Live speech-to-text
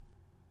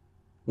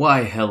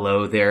Why,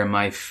 hello there,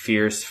 my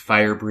fierce,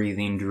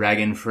 fire-breathing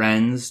dragon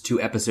friends,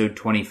 to episode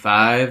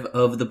 25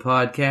 of the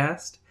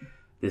podcast.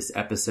 This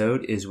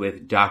episode is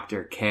with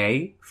Dr.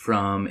 K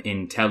from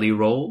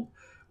IntelliRoll,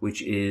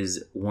 which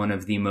is one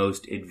of the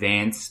most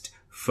advanced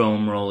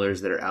foam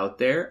rollers that are out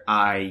there.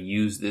 I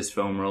use this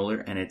foam roller,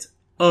 and it's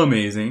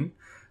amazing.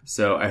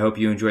 So I hope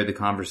you enjoyed the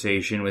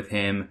conversation with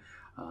him.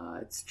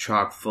 It's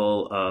chock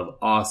full of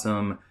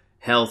awesome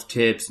health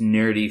tips,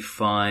 nerdy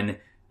fun,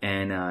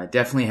 and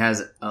definitely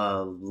has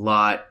a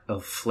lot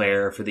of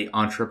flair for the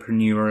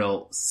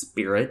entrepreneurial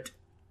spirit.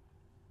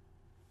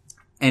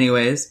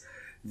 Anyways,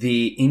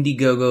 the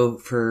Indiegogo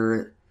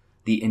for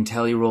the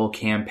IntelliRoll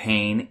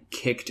campaign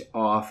kicked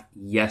off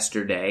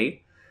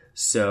yesterday,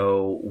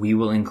 so we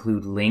will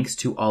include links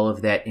to all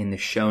of that in the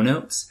show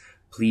notes.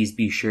 Please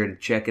be sure to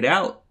check it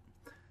out.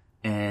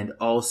 And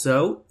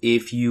also,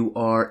 if you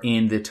are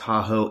in the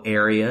Tahoe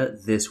area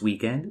this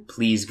weekend,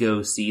 please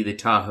go see the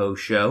Tahoe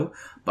Show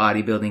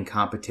bodybuilding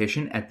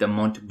competition at the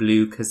Mont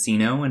Bleu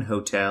Casino and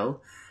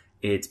Hotel.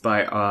 It's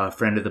by a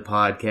friend of the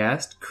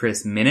podcast,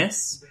 Chris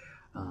Minnis.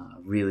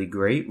 Really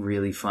great,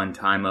 really fun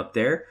time up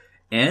there.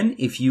 And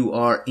if you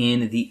are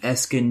in the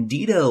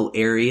Escondido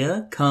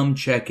area, come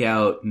check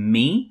out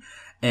me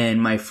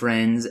and my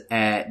friends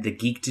at the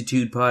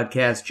Geektitude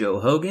podcast, Joe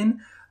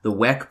Hogan, the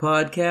WEC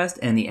podcast,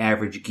 and the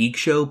Average Geek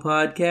Show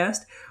podcast.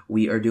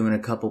 We are doing a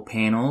couple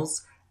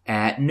panels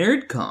at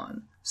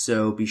NerdCon,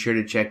 so be sure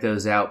to check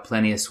those out.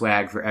 Plenty of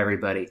swag for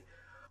everybody.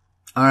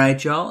 All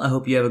right, y'all. I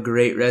hope you have a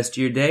great rest of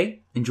your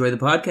day. Enjoy the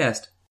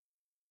podcast.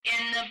 In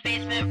the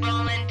basement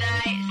rolling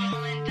dice,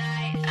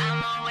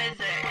 I'm a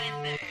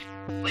wizard.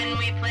 When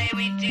we play,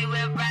 we do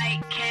it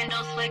right.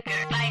 Candles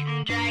flicker,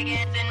 fighting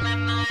dragons in my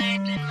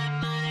mind.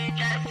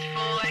 Just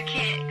for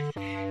kicks.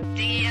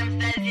 DM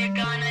says you're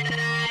gonna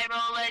die.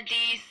 Roll a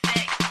d6.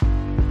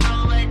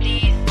 Roll a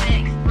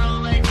d6.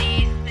 Roll a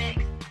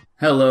d6.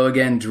 Hello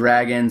again,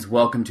 dragons.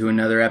 Welcome to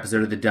another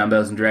episode of the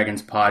Dumbbells and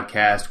Dragons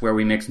podcast, where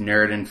we mix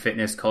nerd and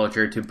fitness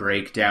culture to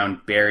break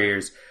down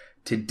barriers.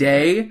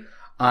 Today,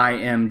 I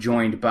am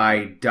joined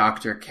by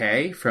Dr.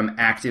 K from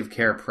Active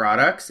Care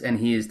Products, and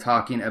he is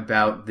talking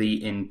about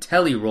the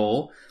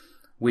IntelliRoll,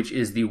 which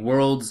is the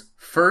world's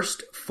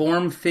first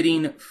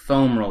form-fitting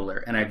foam roller.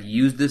 And I've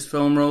used this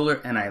foam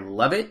roller, and I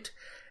love it.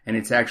 And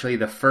it's actually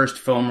the first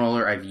foam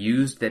roller I've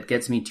used that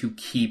gets me to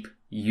keep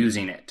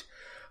using it.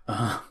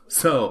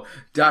 So,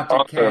 Dr.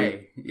 Awesome.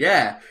 K,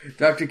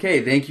 Dr.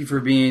 K, thank you for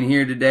being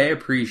here today.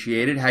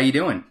 Appreciate it. How you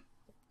doing?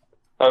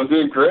 I'm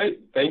doing great.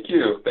 Thank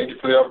you. Thank you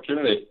for the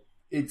opportunity.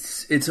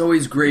 It's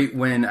always great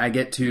when I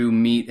get to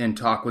meet and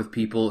talk with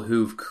people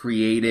who've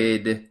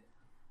created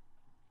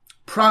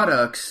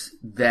products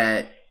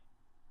that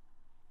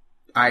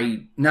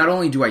I not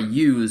only do I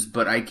use,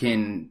 but I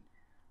can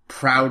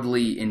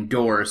proudly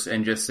endorse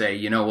and just say,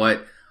 you know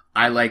what,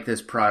 I like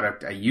this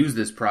product, I use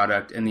this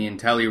product, and the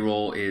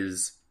IntelliRoll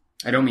is,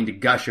 I don't mean to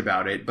gush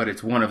about it, but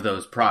it's one of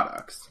those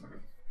products.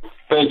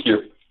 Thank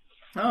you.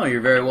 Oh, you're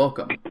very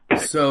welcome.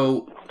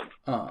 So,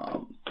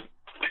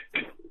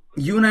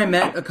 you and I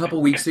met a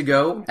couple weeks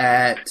ago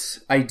at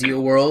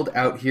Ideal World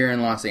out here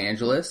in Los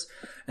Angeles.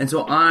 And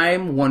so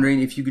I'm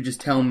wondering if you could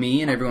just tell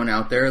me and everyone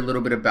out there a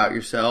little bit about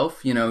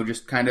yourself, you know,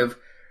 just kind of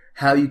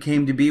how you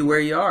came to be where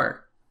you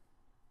are.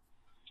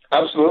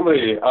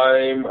 Absolutely.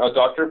 I'm a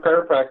doctor of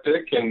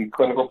chiropractic in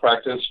clinical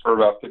practice for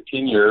about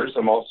 15 years.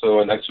 I'm also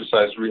an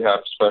exercise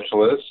rehab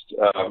specialist.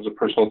 I was a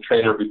personal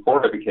trainer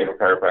before I became a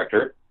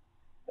chiropractor.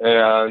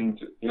 And,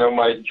 you know,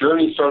 my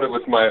journey started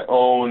with my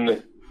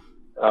own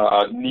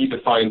need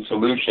to find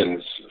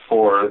solutions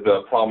for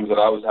the problems that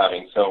I was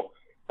having. So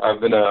I've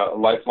been a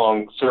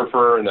lifelong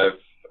surfer, and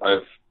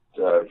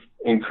I've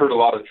incurred a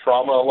lot of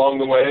trauma along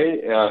the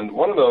way. And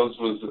one of those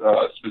was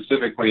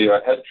specifically a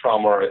head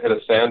trauma. I hit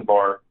a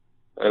sandbar.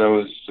 And it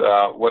was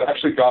what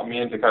actually got me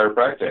into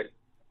chiropractic.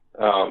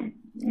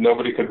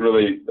 Nobody could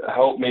really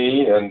help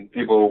me, and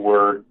people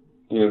were,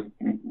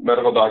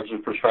 medical doctors were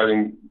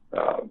prescribing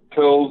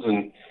pills,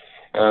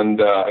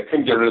 and I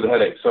couldn't get rid of the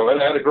headache. So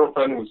and I had a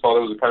girlfriend whose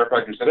father was a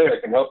chiropractor and said, hey, I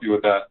can help you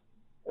with that.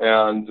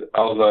 And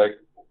I was like,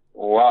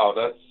 wow,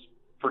 that's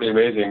pretty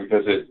amazing,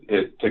 because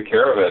it took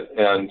care of it.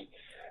 And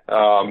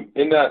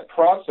in that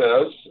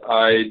process,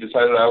 I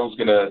decided I was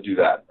going to do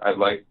that. I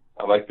like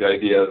the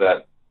idea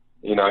that,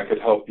 I could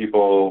help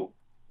people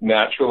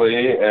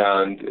naturally,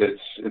 and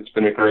it's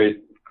been a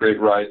great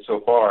ride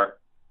so far.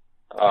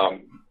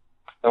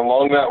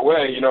 Along that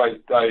way,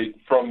 I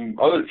from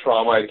other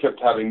trauma, I kept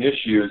having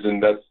issues,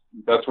 and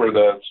that's where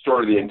the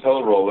story of the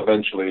IntelliRoll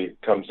eventually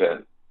comes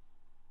in.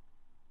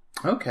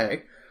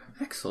 Okay,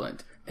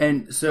 excellent.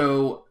 And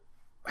so,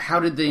 how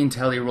did the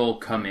IntelliRoll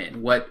come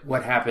in?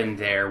 What happened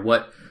there?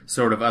 What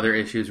sort of other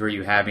issues were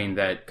you having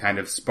that kind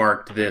of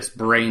sparked this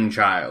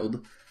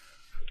brainchild?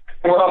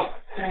 Well,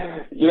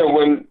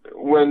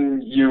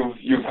 when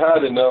you've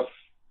had enough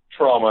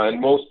trauma, and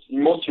most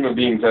human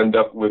beings end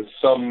up with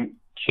some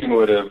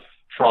cumulative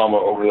trauma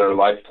over their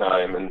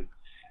lifetime, and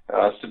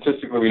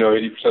statistically, we know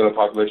 80% of the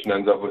population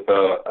ends up with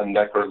a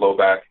neck or low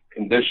back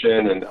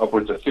condition, and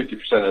upwards of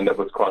 50% end up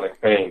with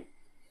chronic pain.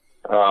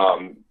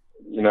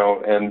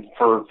 And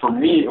for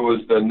me, it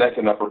was the neck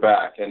and upper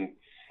back. And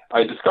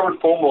I discovered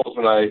foam rolls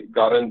when I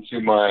got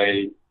into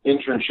my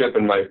internship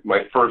and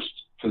my first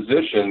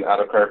position out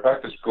of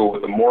chiropractic school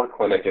with the Moore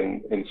Clinic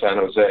in San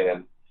Jose,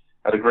 and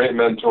had a great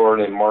mentor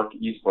named Mark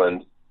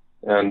Eastland.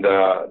 And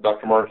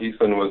Dr. Mark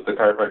Eastland was the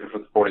chiropractor for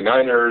the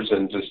 49ers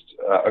and just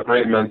a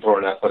great mentor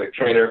and athletic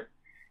trainer.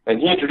 And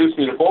he introduced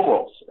me to foam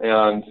rolls.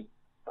 And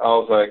I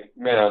was like,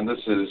 man, this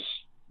is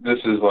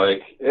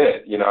like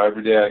it.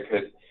 Every day I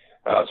could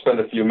spend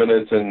a few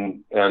minutes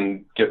and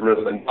get rid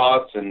of the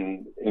knots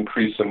and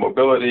increase some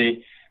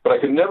mobility. But I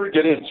could never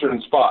get in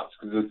certain spots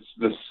because it's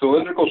the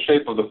cylindrical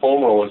shape of the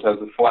foam rollers has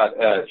a flat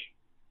edge.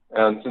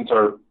 And since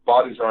our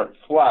bodies aren't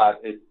flat,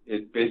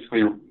 it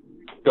basically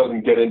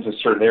doesn't get into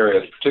certain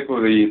areas,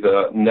 particularly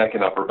the neck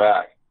and upper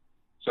back.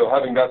 So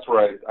that's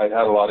where I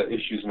had a lot of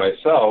issues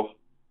myself.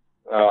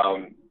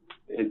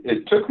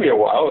 It took me a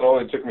while. It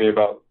only took me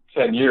about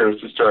 10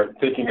 years to start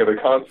thinking of the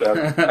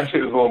concept.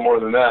 Actually, it was a little more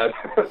than that.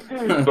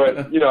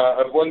 But,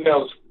 one day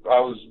I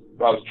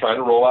was trying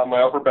to roll out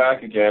my upper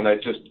back again. I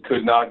just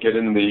could not get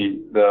in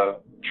the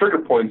trigger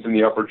points in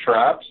the upper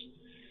traps,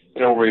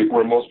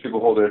 where most people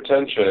hold their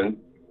attention,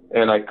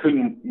 and I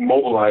couldn't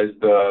mobilize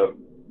the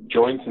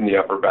joints in the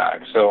upper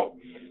back. So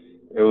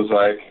it was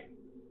like,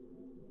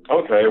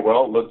 okay,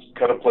 well, let's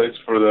cut a place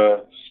for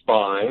the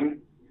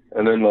spine,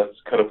 and then let's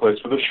cut a place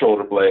for the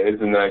shoulder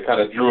blades, and then I kind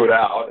of drew it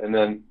out, and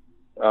then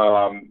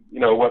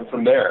went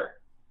from there.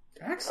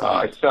 Excellent.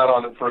 I sat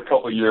on it for a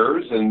couple of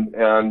years, and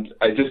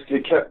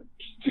it kept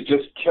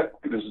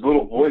this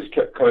little voice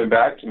kept coming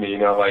back to me.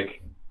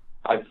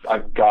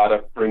 I've got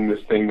to bring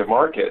this thing to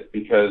market,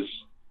 because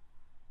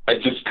I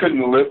just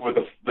couldn't live with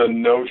the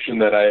notion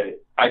that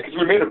because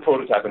we made a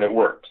prototype and it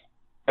worked,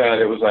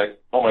 and it was like,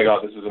 oh my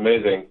God, this is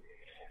amazing.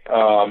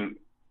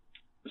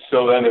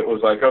 So then it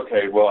was like,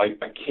 okay, well, I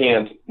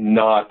can't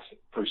not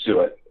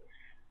pursue it.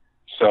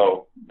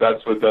 So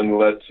that's what then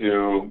led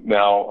to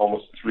now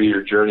almost a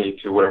 3-year journey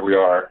to where we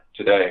are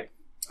today.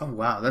 Oh,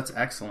 wow. That's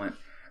excellent.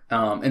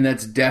 And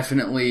that's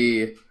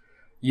definitely,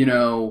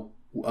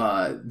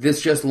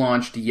 this just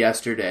launched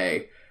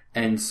yesterday.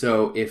 And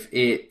so if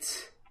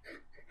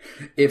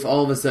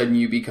all of a sudden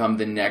you become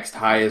the next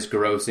highest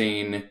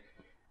grossing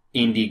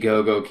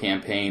Indiegogo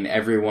campaign,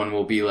 everyone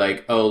will be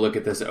like, oh, look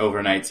at this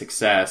overnight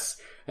success.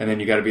 And then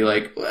you got to be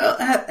like, well,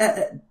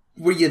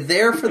 were you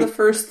there for the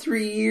first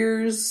 3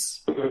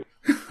 years? I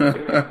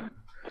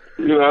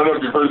don't know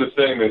if you've heard the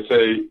saying. They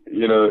say,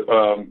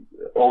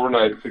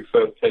 overnight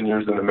success, 10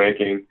 years in the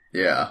making.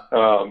 Yeah.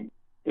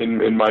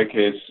 In my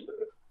case,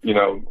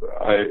 I'm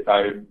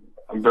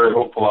very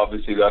hopeful.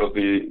 Obviously, that'll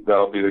be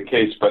the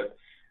case. But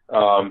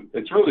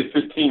it's really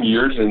 15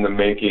 years in the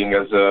making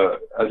as a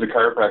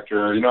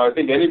chiropractor. I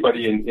think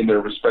anybody in their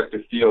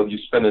respective field, you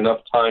spend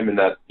enough time in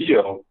that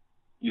field,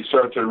 you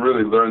start to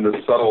really learn the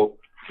subtle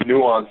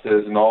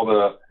nuances and all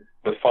the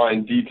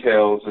fine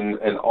details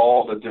and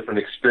all the different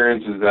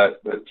experiences that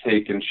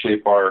take and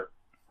shape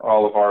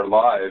all of our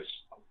lives.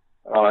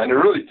 And it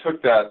really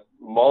took that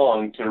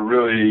long to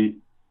really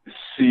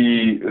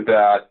see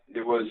that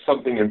it was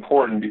something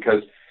important,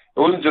 because it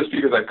wasn't just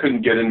because I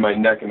couldn't get in my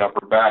neck and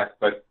upper back,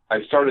 but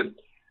I started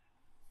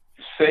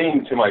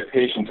saying to my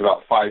patients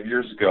about 5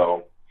 years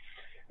ago,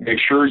 make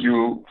sure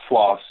you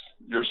floss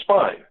your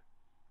spine.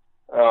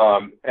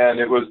 And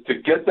it was to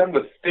get them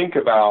to think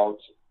about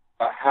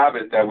a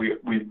habit that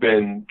we've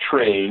been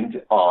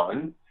trained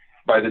on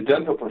by the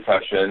dental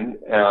profession,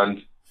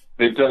 and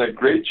they've done a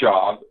great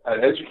job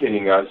at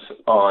educating us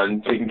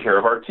on taking care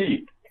of our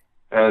teeth.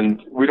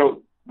 And we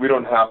don't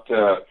have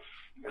to,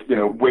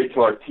 wait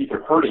till our teeth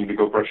are hurting to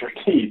go brush our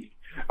teeth,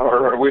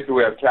 or wait till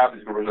we have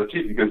cavities to go brush our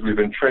teeth, because we've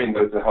been trained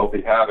that it's a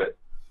healthy habit.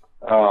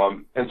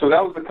 And so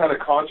that was the kind of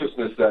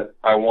consciousness that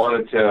I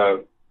wanted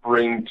to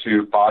bring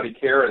to body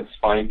care and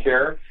spine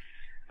care.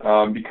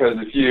 Because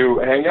if you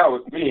hang out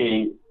with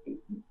me,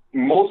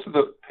 most of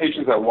the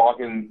patients that walk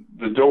in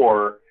the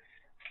door,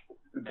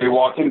 they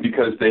walk in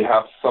because they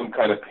have some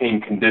kind of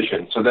pain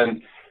condition. So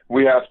then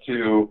we have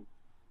to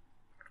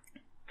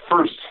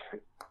first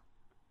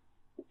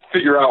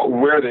figure out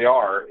where they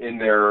are in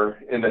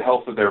the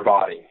health of their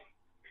body.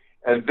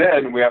 And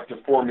then we have to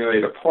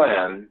formulate a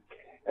plan.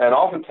 And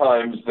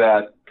oftentimes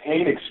that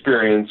pain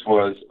experience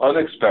was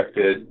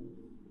unexpected,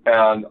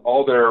 and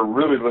all they're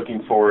really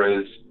looking for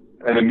is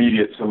an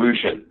immediate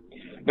solution.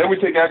 Then we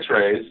take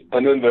x-rays,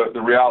 and then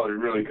the reality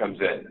really comes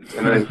in.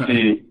 And then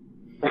see,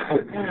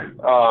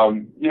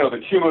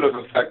 the cumulative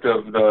effect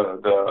of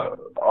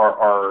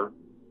our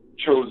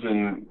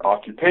chosen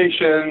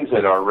occupations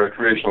and our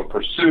recreational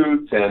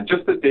pursuits, and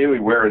just the daily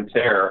wear and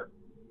tear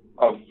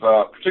of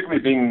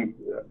particularly being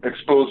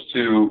exposed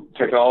to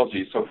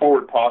technology. So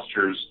forward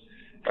postures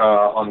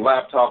on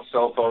laptops,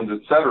 cell phones,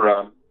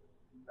 etc.,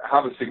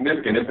 have a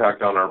significant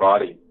impact on our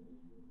body.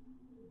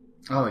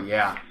 Oh,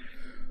 yeah.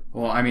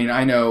 Well, I mean,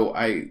 I know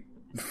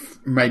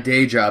my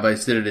day job, I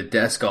sit at a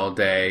desk all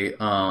day,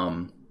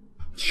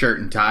 shirt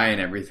and tie and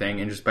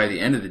everything, and just by the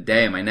end of the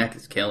day, my neck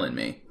is killing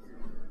me.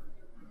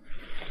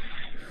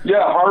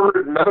 Yeah,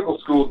 Harvard Medical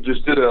School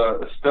just did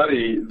a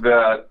study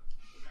that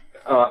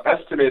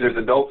estimated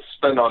adults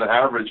spend on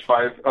average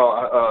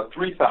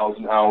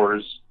 3,000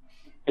 hours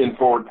in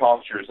forward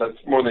postures. That's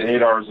more than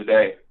 8 hours a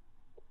day.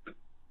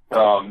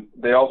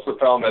 They also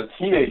found that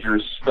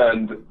teenagers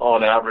spend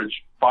on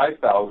average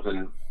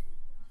 5,000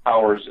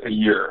 hours a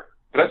year.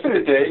 Did I say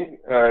a day?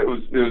 It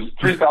was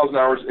 3,000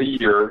 hours a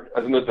year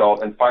as an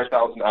adult and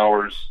 5,000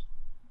 hours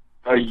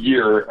a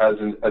year as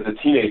a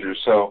teenager.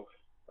 So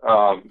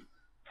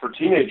for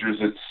teenagers,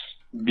 it's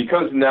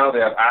because now they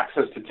have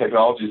access to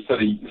technology at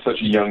such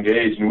a young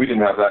age, and we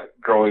didn't have that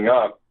growing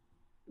up,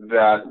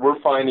 that we're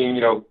finding,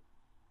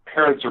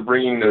 parents are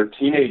bringing their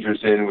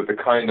teenagers in with the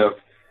kind of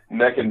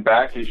neck and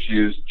back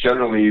issues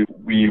generally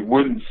we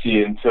wouldn't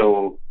see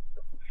until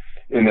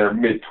in their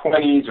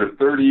mid-20s or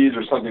 30s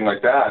or something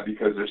like that,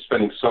 because they're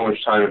spending so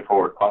much time in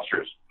forward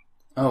postures.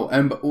 Oh,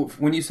 and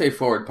when you say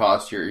forward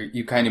posture,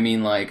 you kind of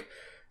mean like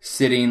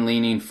sitting,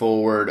 leaning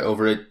forward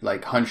over it,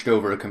 like hunched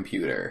over a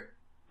computer.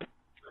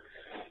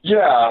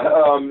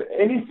 Yeah,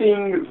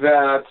 anything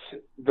that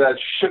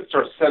shifts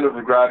our center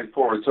of gravity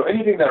forward. So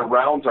anything that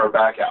rounds our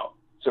back out.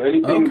 So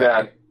anything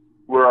that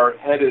where our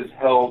head is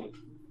held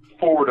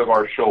forward of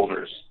our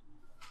shoulders.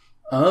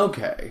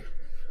 Okay.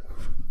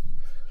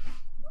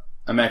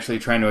 I'm actually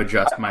trying to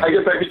adjust my... I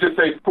guess I could just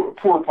say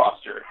poor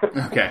posture.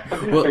 Okay. I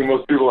think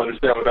most people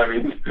understand what that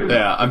means.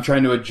 Yeah, I'm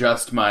trying to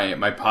adjust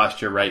my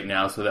posture right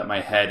now so that my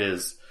head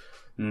is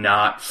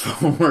not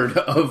forward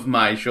of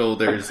my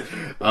shoulders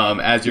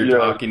as you're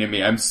talking to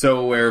me. I'm so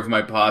aware of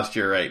my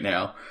posture right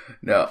now.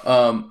 No.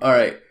 All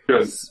right.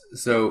 Good.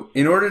 So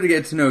in order to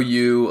get to know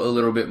you a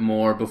little bit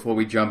more before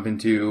we jump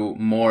into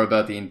more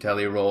about the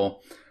IntelliRoll,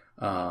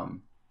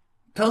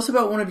 tell us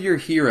about one of your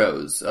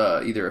heroes,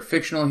 either a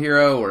fictional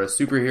hero or a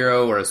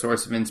superhero or a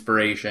source of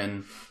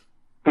inspiration.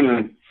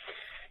 I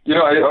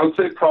would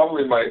say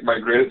probably my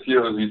greatest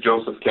hero is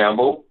Joseph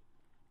Campbell.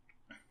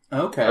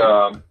 Okay.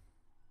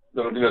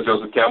 Don't know if you know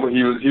Joseph Campbell.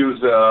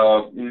 He's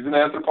an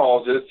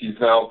anthropologist. He's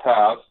now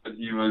passed, but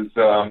he was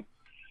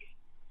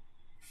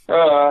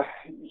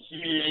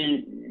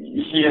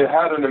he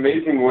had an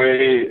amazing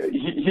way.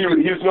 He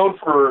was known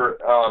for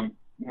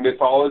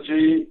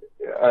mythology,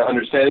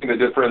 understanding the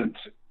different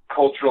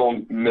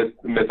cultural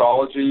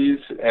mythologies,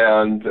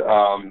 and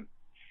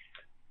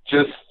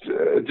just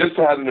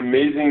had an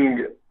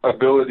amazing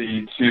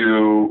ability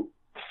to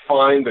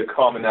find the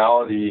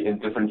commonality in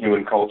different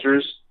human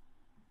cultures.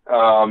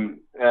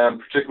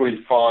 And particularly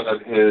fond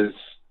of his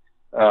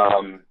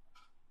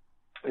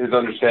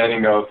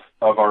understanding of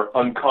our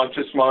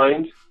unconscious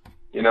mind.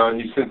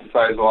 And he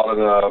synthesized a lot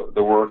of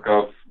the work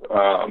of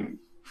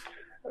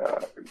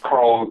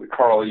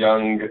Carl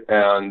Jung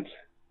and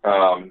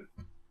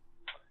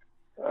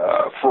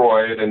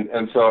Freud,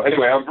 and so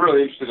anyway, I'm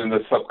really interested in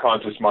the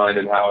subconscious mind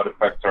and how it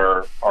affects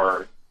our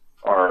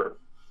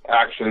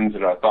actions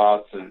and our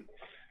thoughts, and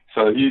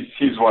so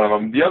he's one of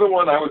them. The other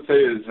one I would say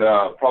is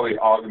probably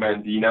Og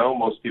Mandino.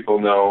 Most people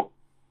know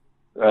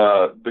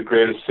the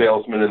greatest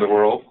salesman in the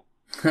world,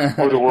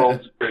 or the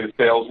world's greatest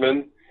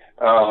salesman.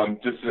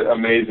 Just an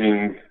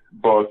amazing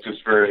book,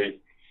 just very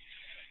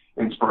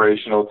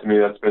inspirational to me.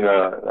 That's been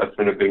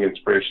a big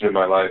inspiration in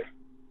my life.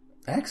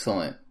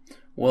 Excellent.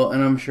 Well,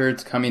 and I'm sure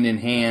it's coming in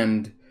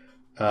hand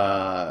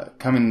now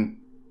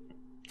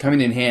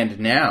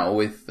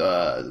with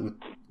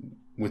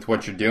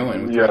what you're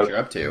doing, with what you're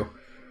up to.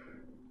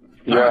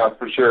 Yeah,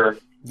 for sure.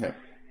 Yeah.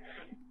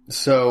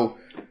 So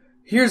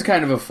here's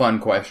kind of a fun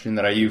question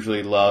that I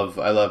usually love.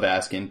 I love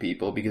asking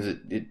people because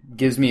it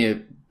gives me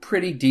a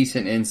pretty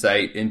decent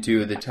insight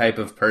into the type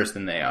of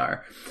person they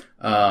are.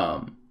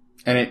 And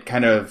it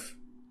kind of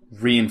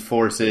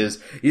reinforces,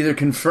 either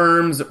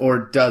confirms or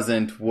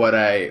doesn't what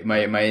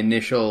my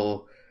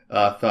initial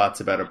thoughts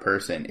about a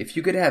person. If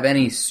you could have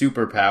any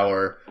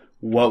superpower,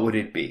 what would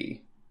it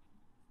be?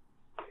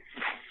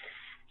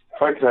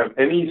 If I could have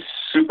any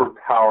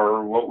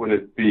superpower, what would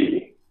it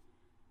be?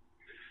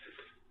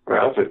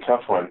 Well, that's a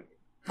tough one.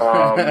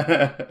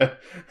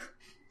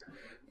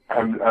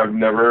 I've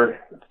never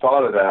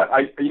thought of that.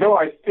 I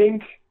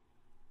think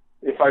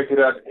if I could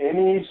have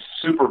any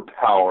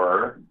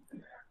superpower,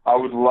 I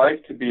would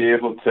like to be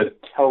able to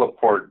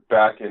teleport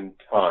back in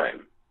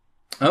time.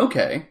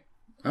 Okay.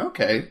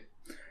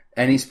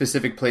 Any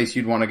specific place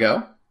you'd want to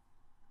go?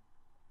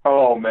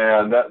 Oh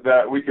man,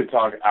 that we could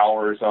talk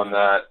hours on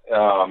that.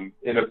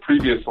 In a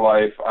previous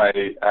life,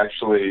 I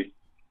actually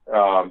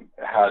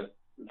had,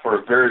 for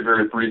a very,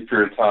 very brief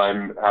period of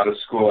time out of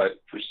school, I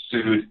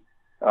pursued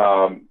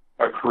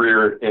a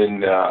career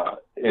in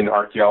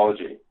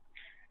archaeology,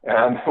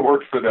 and I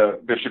worked for the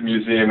Bishop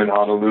Museum in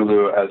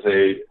Honolulu as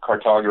a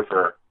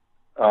cartographer.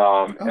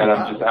 And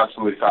I'm just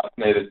absolutely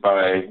fascinated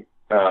by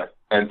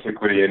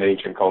antiquity and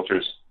ancient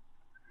cultures.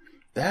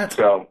 That's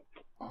so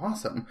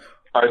awesome.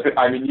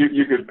 I mean,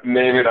 you could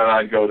name it and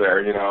I'd go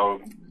there.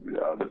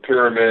 The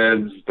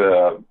pyramids,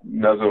 the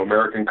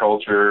Mesoamerican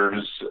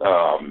cultures,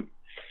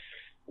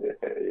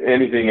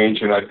 anything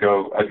ancient, I'd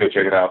go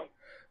check it out.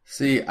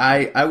 See,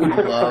 I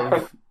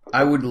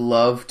would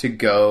love to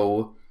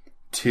go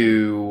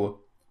to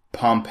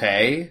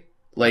Pompeii,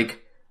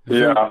 like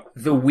Yeah.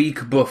 the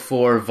week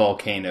before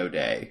Volcano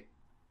Day.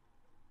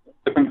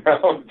 That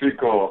would be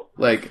cool.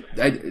 Like,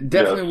 I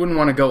definitely wouldn't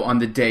want to go on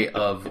the day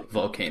of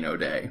Volcano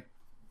Day.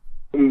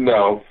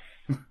 No.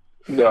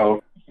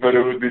 No. But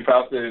it would be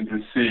fascinating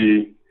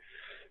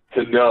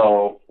to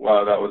know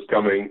that was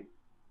coming.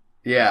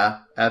 Yeah,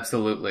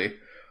 absolutely.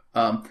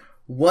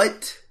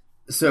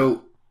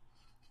 So,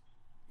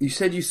 you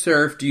said you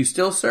surf. Do you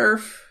still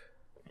surf?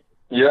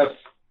 Yes.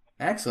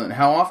 Excellent.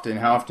 How often?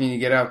 How often do you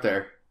get out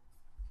there?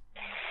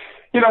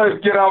 I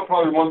get out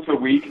probably once a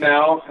week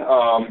now.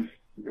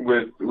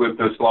 With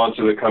this launch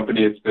of the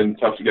company, it's been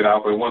tough to get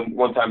out, but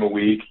one time a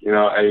week.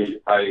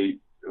 I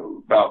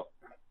about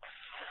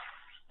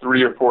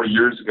 3 or 4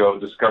 years ago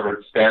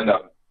discovered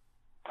stand-up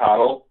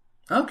paddle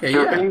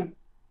surfing.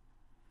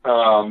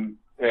 Yeah.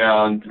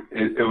 And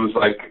it was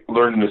like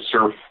learning to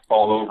surf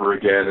all over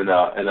again in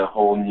a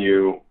whole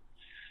new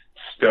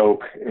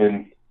stoke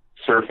in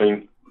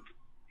surfing.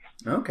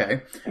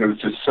 Okay. And it was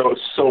just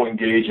so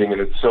engaging, and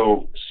it's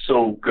so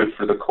good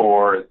for the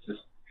core. It's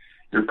just,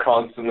 you're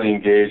constantly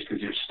engaged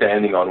because you're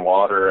standing on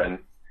water, and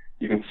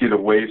you can see the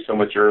waves so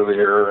much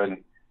earlier.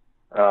 And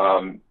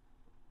a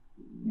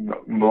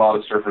lot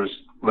of surfers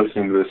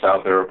listening to this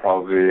out there are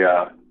probably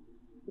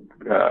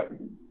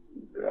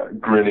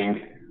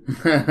grinning.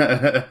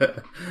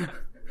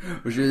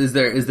 Is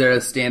there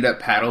a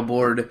stand-up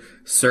paddleboard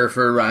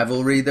surfer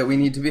rivalry that we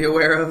need to be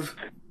aware of?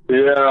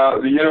 Yeah,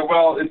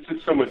 well, it's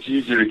just so much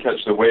easier to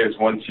catch the waves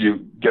once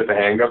you get the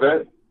hang of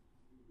it,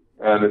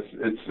 and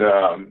it's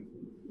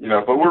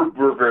but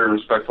we're very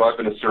respectful. I've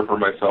been a surfer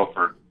myself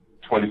for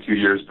 22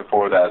 years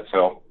before that,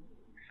 so.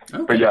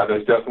 Okay. But yeah,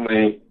 there's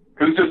definitely,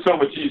 because it's just so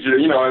much easier.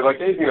 Like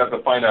anything that's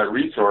a finite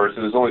resource,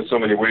 and there's only so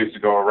many ways to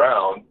go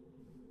around.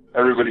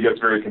 Everybody gets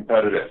very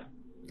competitive.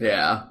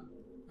 Yeah.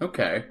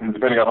 Okay. And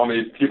depending on how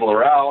many people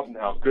are out and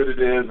how good it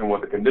is and what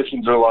the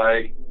conditions are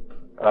like,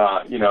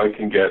 it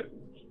can get.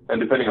 And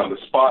depending on the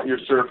spot you're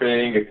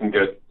surfing, it can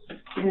get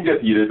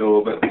heated a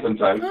little bit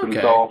sometimes. Okay.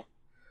 It's all,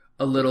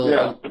 a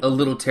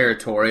little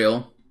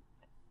territorial.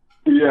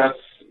 Yes,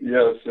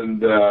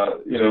 and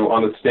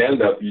on a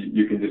stand-up,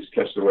 you can just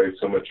catch the wave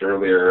so much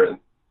earlier, and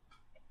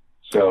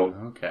so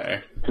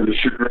okay. To the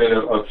chagrin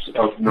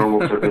of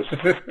normal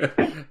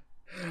surfers.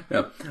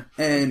 Yeah.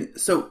 And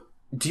so,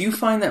 do you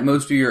find that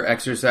most of your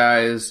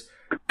exercise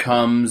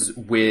comes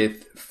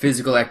with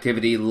physical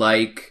activity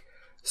like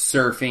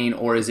surfing,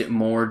 or is it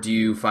more, do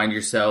you find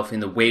yourself in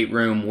the weight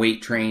room,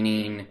 weight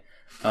training?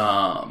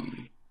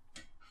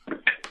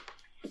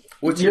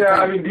 These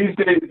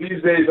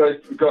days,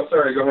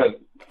 sorry, go ahead.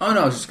 Oh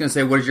no, I was just gonna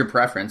say, what is your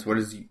preference? What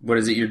is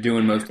it you're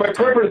doing most of the time?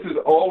 My preference is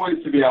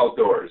always to be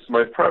outdoors.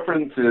 My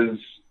preference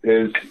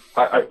is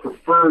I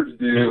prefer to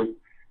do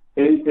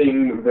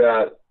anything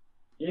that,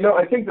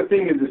 I think the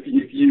thing is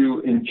if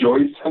you enjoy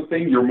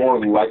something, you're more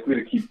likely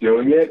to keep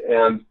doing it.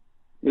 And,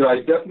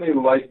 I definitely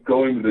like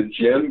going to the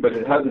gym, but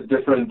it has a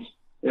different,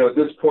 at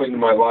this point in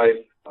my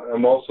life,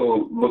 I'm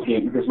also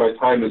looking, because my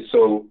time is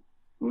so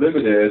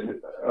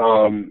limited,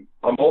 I'm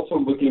also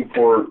looking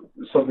for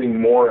something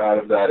more out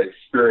of that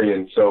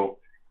experience. So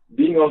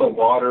being on the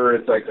water,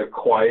 it's like a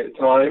quiet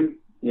time,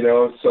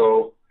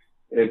 so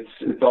it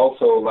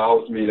also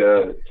allows me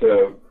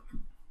to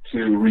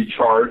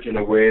recharge in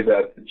a way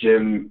that the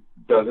gym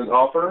doesn't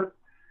offer.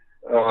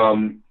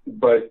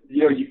 But,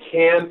 you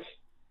can't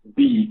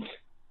beat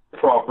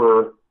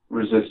proper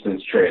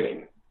resistance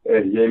training,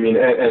 and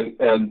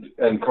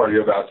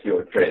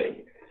cardiovascular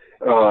training.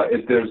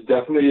 There's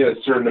definitely a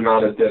certain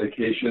amount of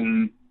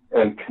dedication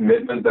and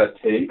commitment that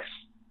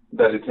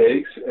it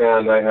takes,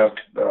 and I have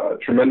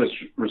tremendous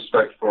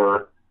respect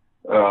for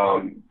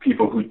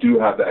people who do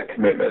have that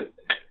commitment.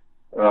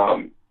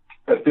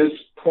 At this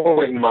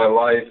point in my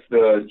life,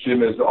 the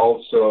gym is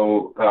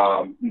also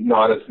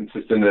not as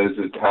consistent as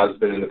it has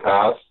been in the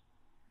past,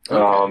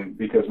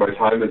 because my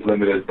time is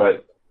limited,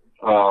 but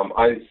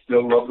I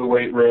still love the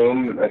weight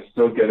room. I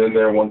still get in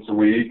there once a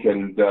week,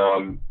 and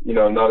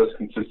not as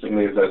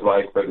consistently as I'd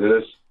like, but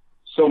there's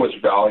so much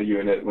value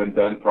in it when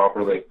done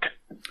properly.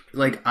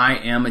 Like, I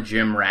am a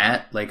gym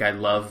rat. Like, I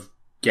love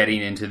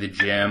getting into the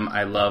gym.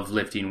 I love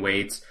lifting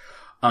weights.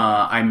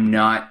 I'm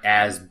not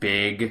as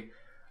big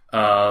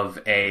of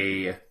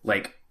a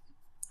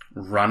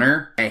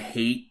runner. I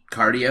hate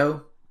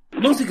cardio,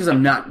 mostly because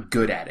I'm not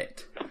good at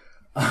it.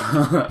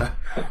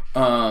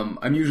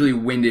 I'm usually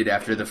winded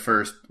after the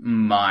first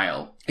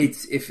mile.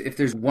 It's if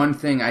there's one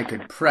thing I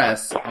could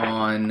press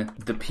on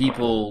the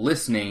people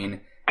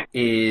listening,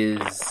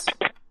 is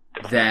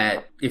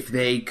that if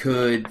they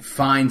could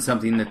find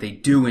something that they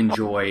do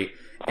enjoy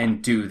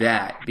and do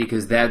that,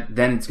 because then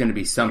it's going to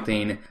be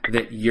something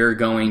that you're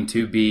going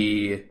to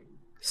be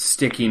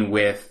sticking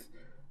with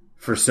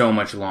for so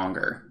much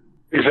longer.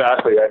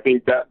 Exactly. I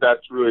think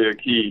that's really a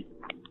key,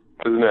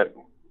 isn't it?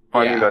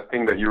 Finding that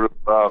thing that you really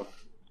love.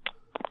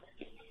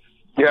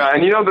 Yeah,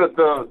 and that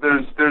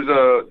there's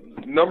a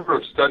number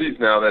of studies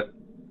now that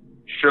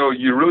show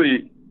you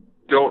really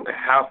don't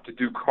have to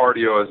do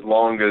cardio as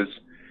long as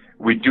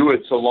we do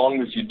it, so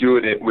long as you do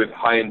it with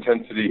high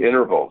intensity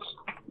intervals.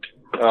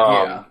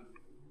 Yeah.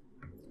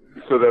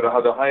 So that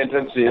the high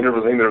intensity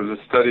interval thing, there was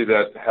a study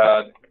that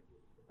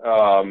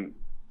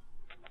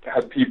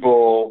had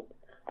people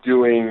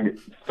doing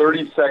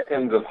 30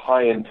 seconds of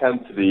high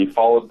intensity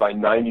followed by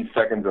 90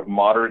 seconds of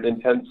moderate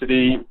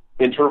intensity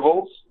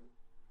intervals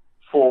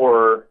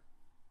for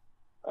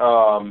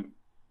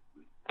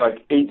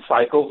like 8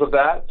 cycles of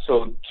that.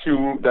 So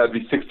that'd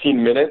be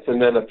 16 minutes,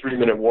 and then a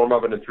 3-minute warm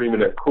up and a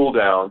 3-minute cool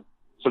down.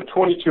 So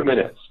 22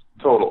 minutes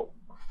total.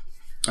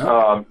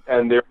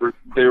 And they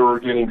were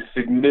getting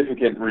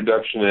significant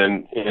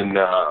reduction in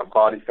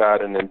body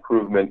fat and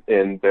improvement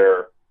in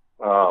their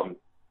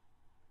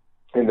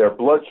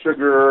blood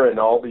sugar, and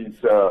all these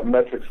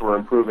metrics were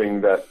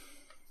improving that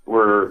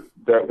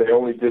they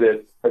only did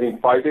it, I think,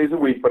 5 days a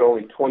week, but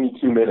only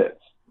 22 minutes.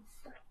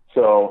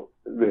 So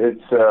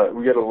it's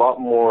we get a lot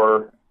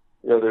more.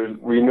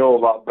 We know a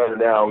lot better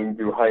now. We can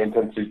do high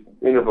intensity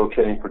interval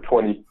training for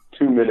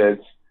 22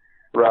 minutes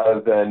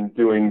rather than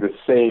doing the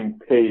same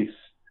pace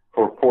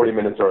for 40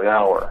 minutes or an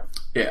hour.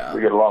 Yeah. We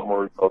get a lot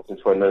more results in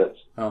 20 minutes.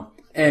 Oh,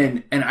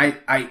 and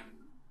I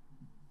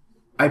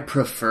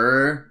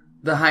prefer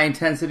the high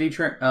intensity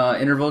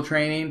interval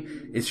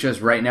training. It's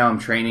just right now I'm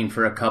training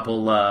for a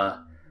couple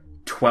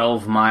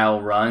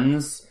 12-mile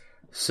runs.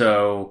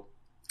 So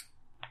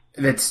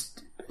that's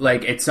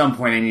like at some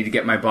point I need to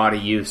get my body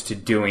used to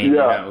doing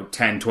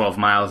 10, 12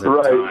 miles at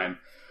a time.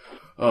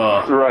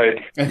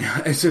 Right. And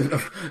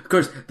of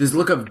course, this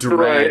look of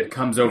dread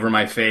comes over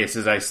my face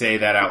as I say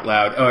that out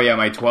loud. Oh yeah,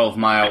 my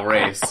 12-mile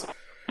race.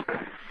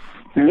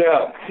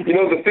 Yeah.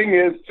 The thing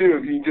is,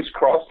 too, you just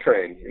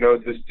cross-train.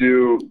 Just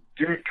do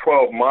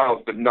 12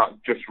 miles, but not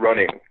just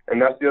running.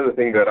 And that's the other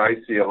thing that I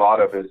see a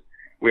lot of is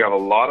we have a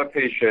lot of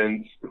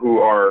patients who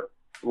are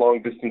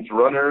long-distance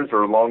runners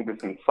or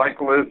long-distance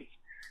cyclists,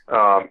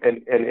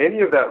 and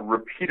any of that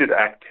repeated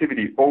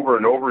activity over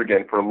and over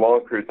again for a long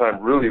period of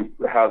time really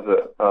has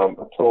a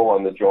toll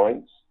on the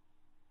joints.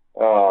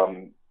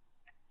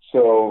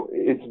 So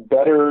it's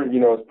better,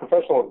 as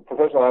professional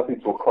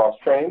athletes will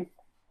cross-train.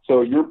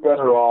 So you're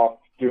better off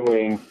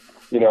doing,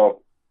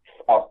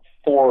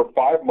 4 or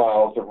 5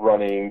 miles of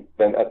running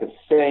than at the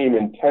same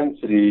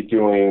intensity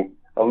doing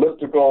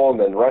elliptical and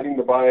then riding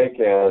the bike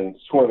and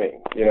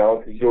swimming,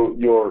 because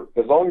you're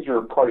as long as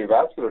your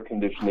cardiovascular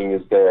conditioning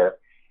is there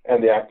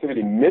and the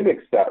activity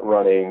mimics that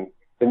running,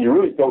 then you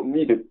really don't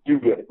need to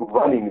do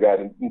running that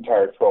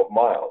entire 12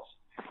 miles,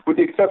 with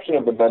the exception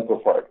of the mental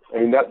part. I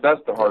mean, that's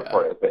the hard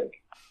part, I think,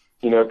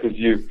 because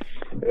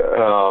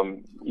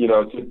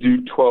to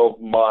do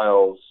 12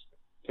 miles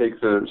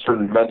takes a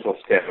certain mental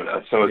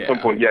stamina. So at some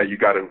point, you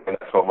got to run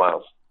 12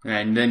 miles.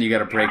 And then you got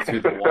to break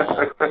through the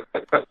wall.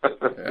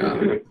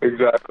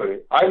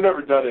 Exactly. I've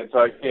never done it, so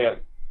I can't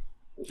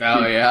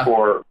speak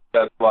for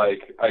that's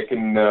like. I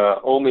can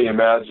only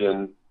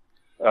imagine.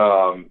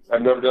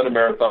 I've never done a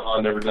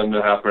marathon, never done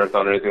a half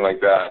marathon or anything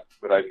like that,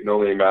 but I can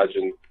only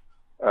imagine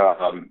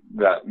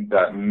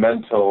that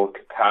mental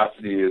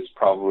capacity is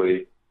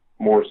probably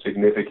more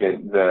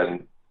significant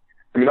than.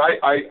 I mean,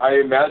 I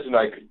imagine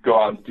I could go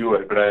out and do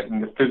it, but I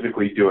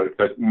physically do it.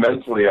 But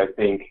mentally, I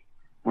think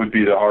would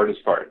be the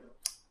hardest part.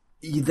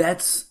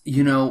 That's,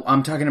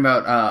 I'm talking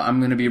about, I'm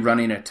going to be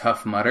running a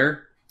Tough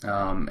Mudder.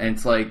 And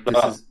it's like,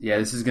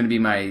 this is going to be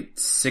my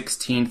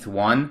 16th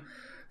one.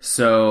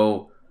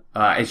 So,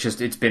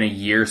 it's been a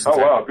year since. Oh,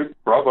 wow. Good.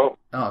 Bravo.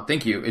 Oh,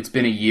 thank you. It's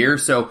been a year.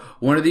 So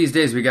one of these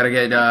days we got to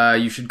get,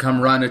 you should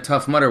come run a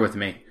Tough Mudder with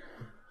me.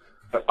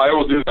 I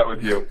will do that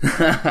with you.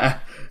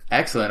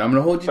 Excellent. I'm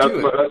going to hold you to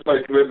it. That's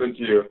my commitment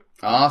to you.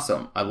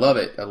 Awesome. I love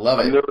it. I've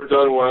never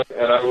done one,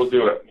 and I will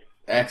do it.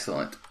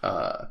 Excellent.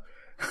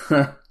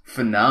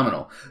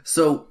 Phenomenal.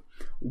 So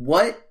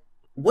what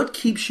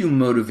keeps you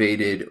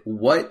motivated?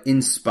 What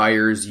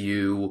inspires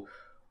you?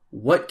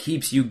 What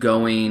keeps you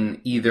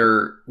going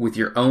either with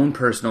your own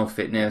personal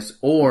fitness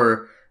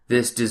or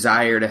this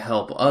desire to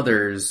help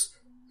others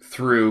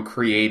through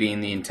creating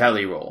the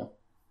IntelliRoll?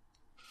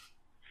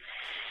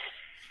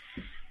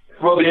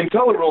 Well, the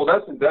IntelliRoll,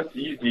 that's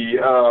easy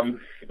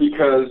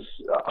because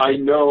I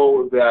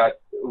know that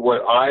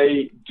what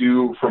I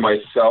do for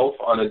myself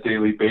on a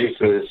daily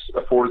basis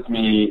affords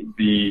me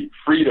the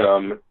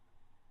freedom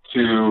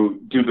to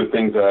do the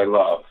things that I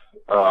love.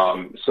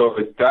 So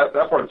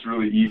that part's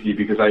really easy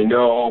because I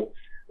know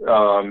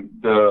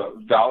the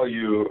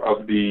value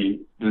of the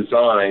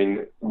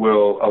design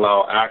will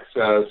allow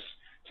access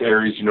to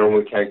areas you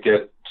normally can't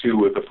get to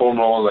with the foam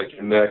roll, like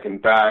your neck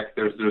and back.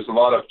 There's a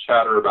lot of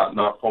chatter about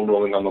not foam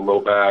rolling on the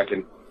low back,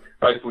 and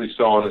rightfully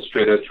so on a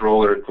straight edge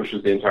roller, it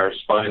pushes the entire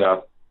spine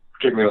up,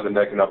 particularly on the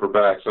neck and upper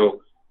back.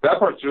 So that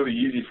part's really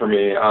easy for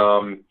me.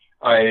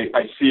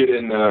 I see it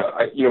in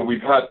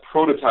we've had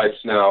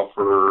prototypes now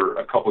for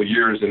a couple of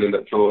years, and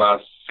for the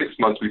last 6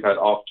 months we've had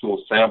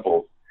off-tool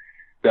samples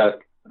that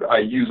I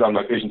use on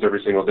my patients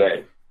every single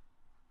day.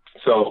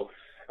 So,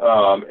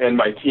 and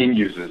my team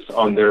uses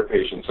on their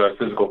patients. So I have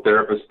physical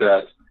therapists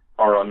that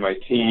are on my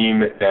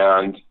team,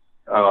 and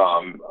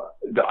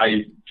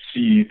I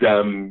see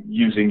them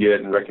using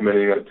it and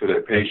recommending it to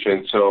their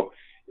patients. So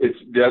it's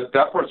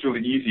that part's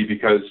really easy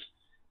because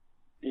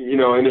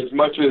in as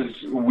much as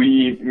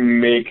we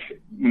make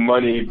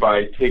money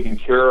by taking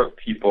care of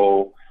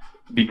people,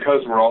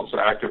 because we're also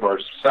active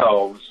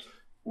ourselves,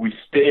 we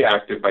stay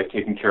active by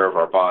taking care of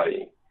our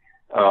body.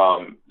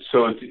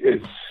 So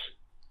it's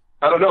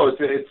I don't know,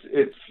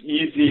 it's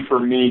easy for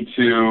me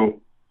to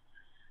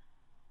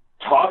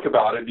talk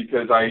about it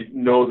because I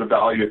know the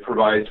value it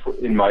provides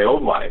in my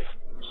own life.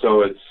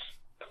 So it's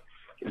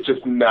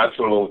just a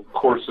natural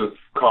course of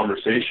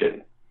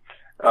conversation.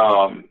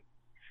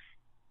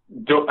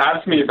 Don't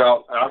ask me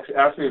about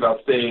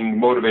staying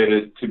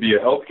motivated to be a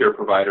healthcare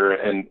provider,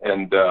 and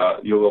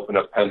you'll open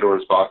up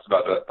Pandora's box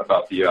about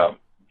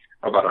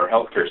our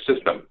healthcare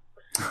system.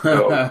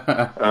 So,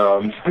 I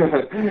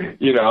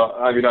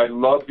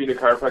love being a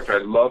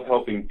chiropractor. I love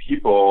helping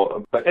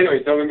people. But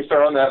anyway, don't get me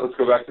started on that. Let's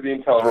go back to the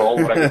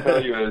IntelliRoll. What I can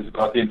tell you is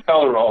about the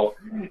IntelliRoll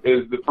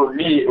is that for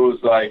me, it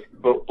was like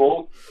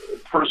both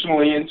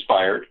personally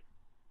inspired,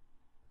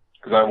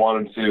 because I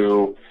wanted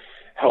to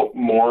help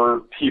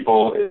more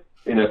people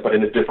but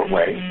in a different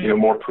way,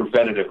 more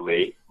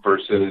preventatively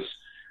versus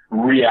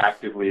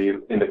reactively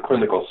in the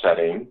clinical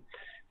setting.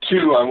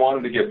 Two, I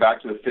wanted to get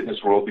back to the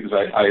fitness world because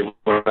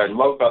what I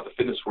love about the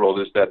fitness world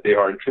is that they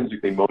are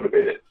intrinsically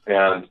motivated,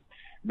 and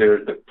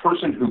the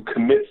person who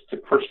commits to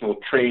personal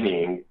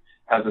training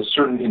has a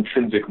certain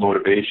intrinsic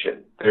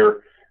motivation.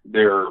 They're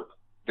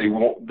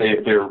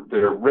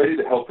ready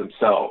to help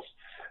themselves.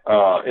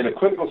 In a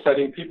clinical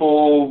setting,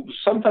 people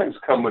sometimes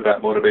come with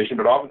that motivation,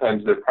 but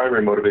oftentimes their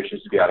primary motivation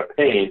is to get out of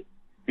pain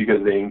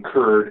because they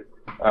incurred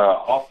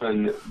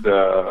often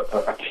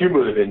a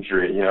cumulative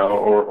injury,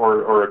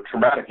 or a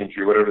traumatic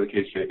injury, whatever the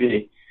case may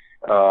be.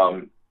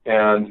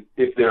 And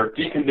if they're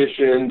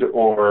deconditioned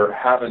or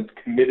haven't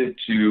committed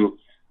to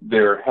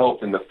their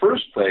health in the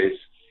first place,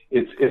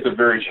 it's a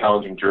very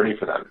challenging journey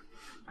for them,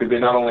 because they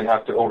not only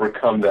have to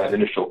overcome that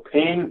initial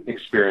pain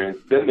experience,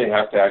 then they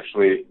have to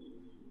actually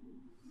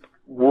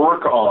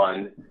work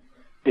on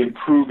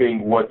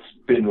improving what's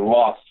been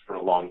lost for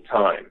a long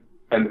time.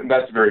 And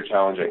that's very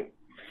challenging.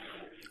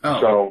 Oh,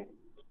 so,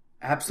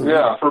 absolutely.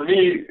 Yeah, for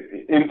me,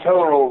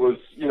 IntelliRoll was,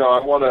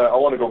 I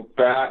want to go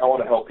back. I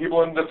want to help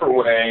people in a different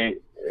way.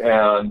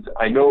 And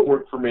I know it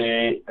worked for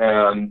me,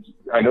 and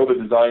I know the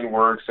design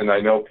works, and I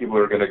know people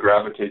are going to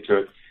gravitate to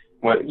it.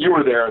 When you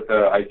were there at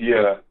the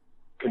IDEA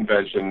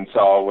convention and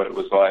saw what it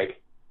was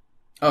like.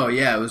 Oh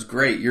yeah, it was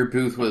great. Your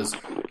booth was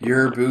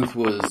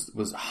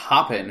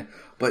hopping,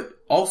 but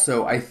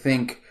also I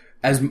think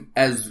as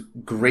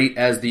great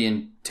as the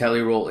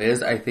IntelliRoll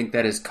is, I think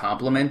that is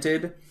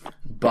complemented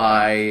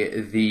by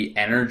the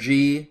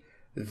energy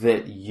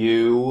that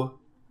you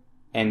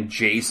and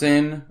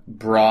Jason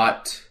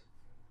brought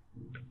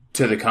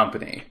to the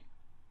company.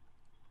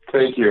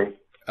 Thank you.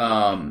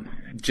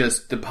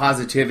 Just the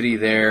positivity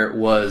there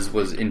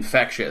was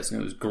infectious,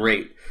 and it was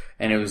great.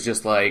 And it was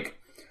just like,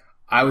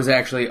 I was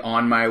actually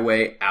on my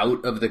way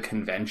out of the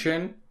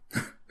convention,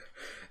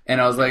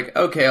 and I was like,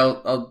 okay,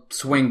 I'll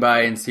swing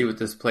by and see what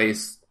this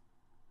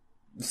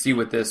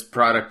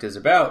product is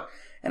about.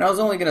 And I was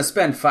only going to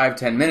spend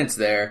 5-10 minutes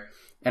there,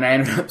 and I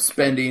ended up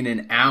spending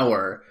an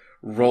hour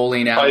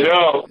rolling out. I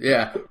know.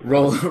 Yeah,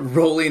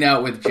 rolling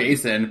out with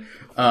Jason.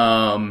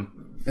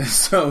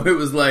 So it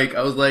was like,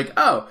 I was like,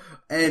 oh,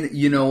 and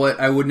you know what?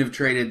 I wouldn't have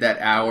traded that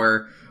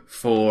hour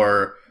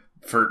for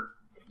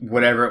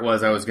whatever it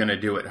was I was going to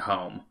do at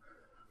home.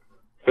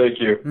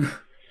 Thank you.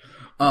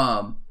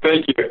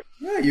 Thank you.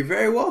 Yeah, you're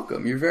very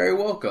welcome. You're very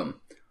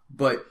welcome.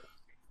 But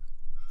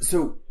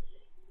so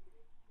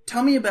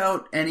tell me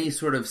about any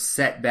sort of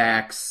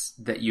setbacks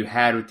that you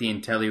had with the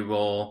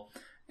IntelliRoll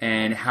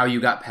and how you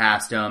got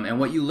past them and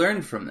what you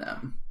learned from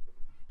them.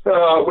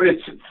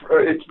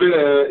 It's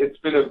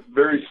been a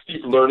very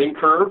steep learning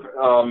curve.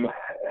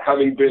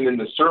 Having been in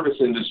the service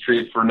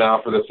industry for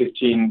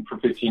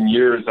 15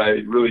 years, I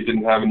really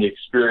didn't have any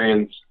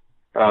experience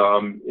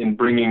in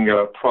bringing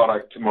a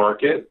product to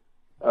market.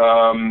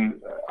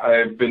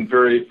 I've been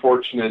very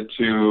fortunate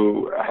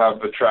to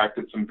have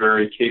attracted some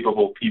very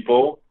capable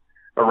people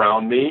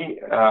around me.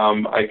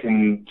 I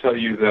can tell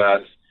you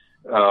that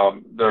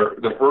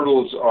the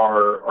hurdles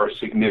are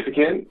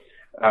significant,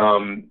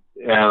 and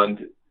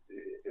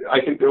I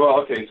can. Well,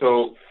 okay,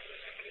 so.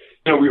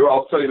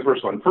 I'll tell you the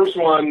first one. First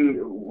one,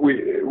 we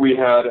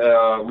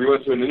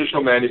went to an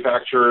initial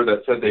manufacturer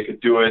that said they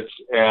could do it,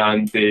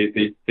 and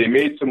they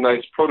made some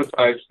nice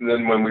prototypes. And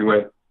then when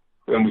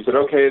we said,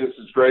 okay, this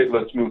is great,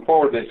 let's move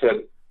forward, they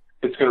said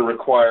it's going to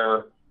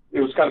require.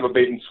 It was kind of a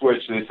bait and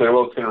switch. They said,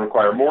 well, it's going to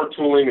require more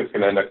tooling. It's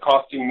going to end up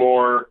costing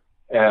more.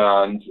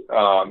 And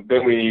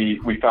then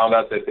we found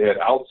out that they had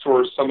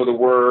outsourced some of the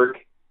work.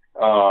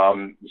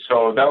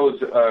 So that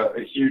was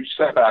a huge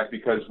setback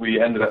because we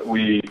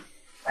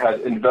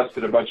had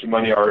invested a bunch of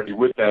money already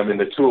with them in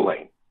the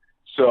tooling.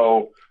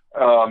 So,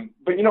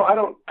 but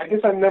I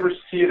guess I never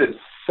see it as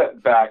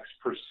setbacks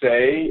per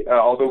se,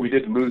 although we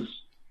did lose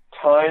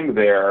time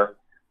there.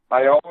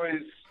 I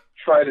always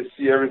try to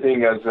see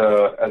everything as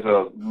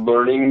a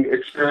learning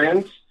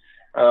experience.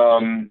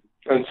 And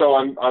so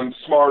I'm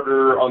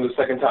smarter on the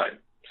second time.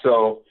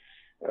 So,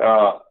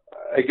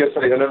 I guess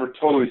I never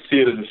totally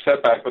see it as a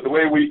setback, but the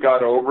way we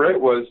got over it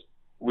was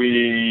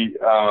we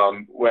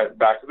went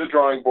back to the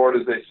drawing board,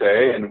 as they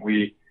say, and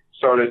we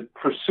started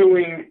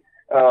pursuing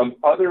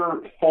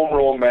other foam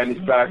roll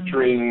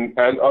manufacturing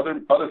and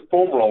other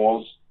foam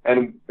rolls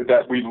and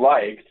that we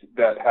liked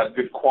that had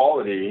good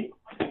quality,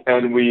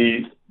 and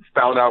we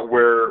found out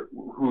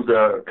who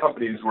the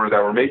companies were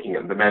that were making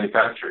them, the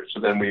manufacturers.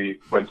 So then we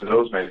went to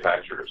those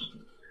manufacturers.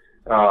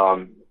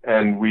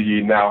 And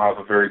we now have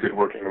a very good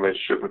working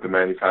relationship with the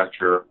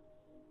manufacturer.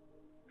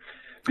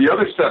 The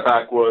other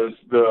setback was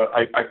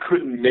I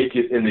couldn't make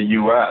it in the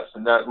U.S.,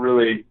 and that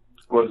really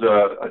was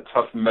a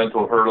tough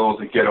mental hurdle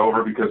to get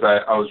over because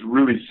I was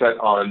really set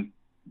on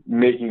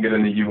making it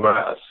in the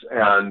U.S.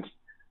 And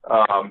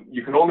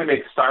you can only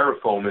make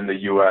styrofoam in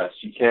the U.S.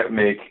 You can't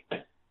make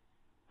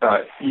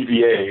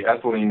EVA,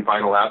 ethylene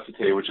vinyl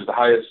acetate, which is the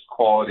highest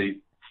quality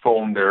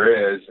foam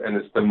there is, and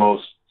it's the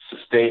most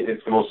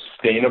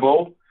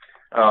sustainable,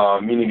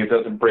 meaning it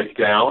doesn't break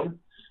down.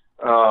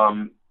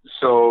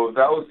 So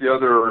that was the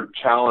other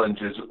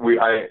challenge. Is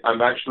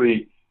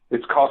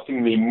it's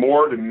costing me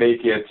more to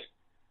make it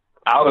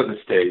out of the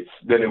States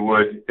than it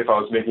would if I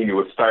was making it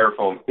with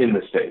styrofoam in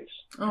the States.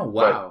 Oh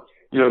wow!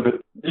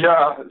 But,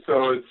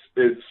 so it's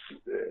it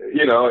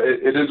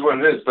is what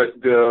it is. But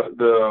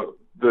the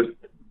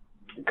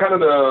kind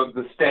of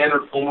the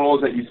standard foam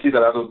rolls that you see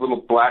that have those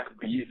little black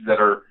beads that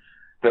are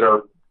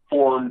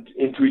formed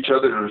into each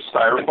other that are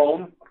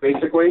styrofoam,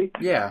 basically.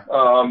 Yeah.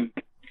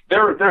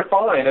 They're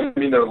fine. I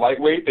mean, they're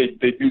lightweight.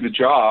 They do the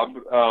job.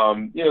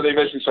 They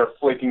eventually start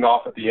flaking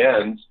off at the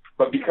end.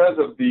 But because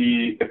of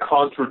the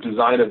contour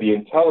design of the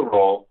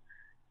IntelliRoll,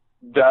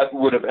 that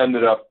would have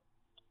ended up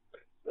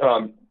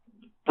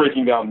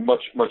breaking down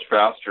much, much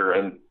faster.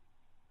 And,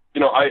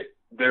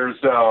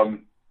 there's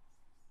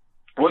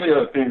one of the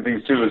other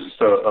things too is just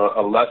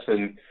a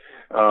lesson.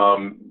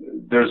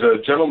 There's a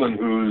gentleman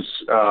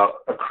who's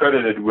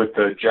accredited with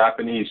the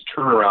Japanese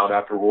turnaround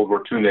after World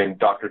War II named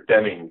Dr.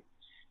 Deming.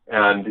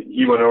 And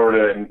he went over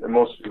to, and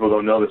most people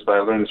don't know this, but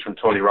I learned this from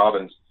Tony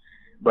Robbins.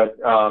 But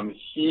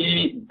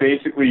he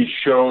basically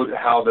showed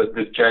how the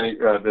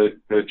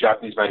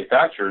Japanese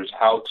manufacturers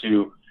how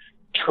to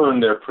turn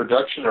their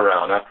production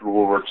around after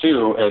World War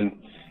II, and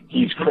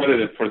he's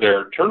credited for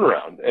their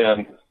turnaround.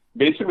 And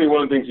basically,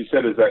 one of the things he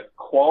said is that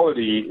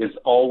quality is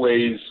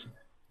always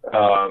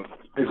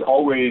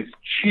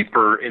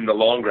cheaper in the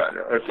long run,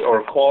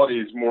 or quality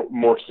is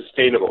more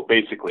sustainable,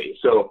 basically.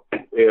 So,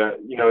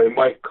 it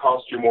might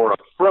cost you more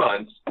up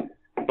front,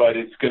 but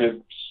it's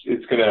gonna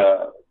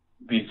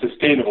be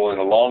sustainable in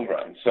the long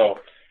run. So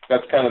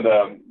that's kind of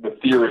the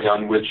theory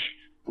on which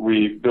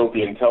we built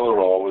the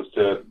IntelliRoll, was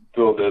to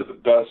build the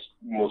best,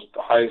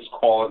 highest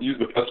quality, use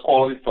the best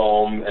quality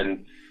foam,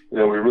 and we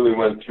really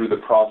went through the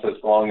process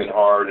long and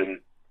hard, and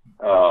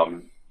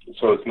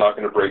so it's not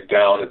going to break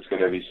down. It's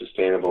going to be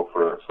sustainable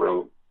for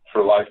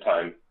a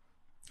lifetime.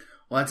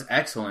 Well, that's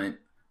excellent.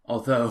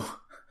 Although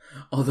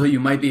you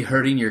might be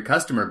hurting your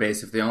customer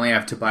base if they only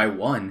have to buy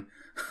one.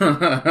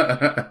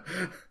 Well,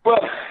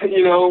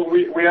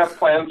 we have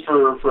plans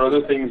for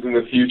other things in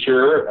the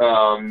future.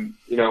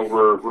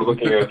 We're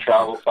looking at a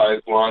travel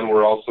size one.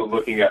 We're also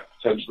looking at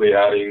potentially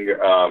adding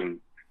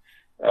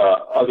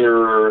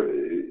other.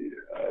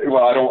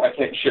 Well, I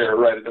can't share it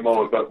right at the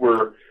moment, but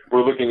we're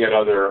looking at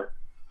other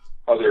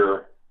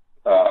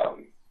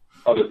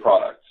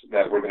products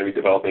that we're going to be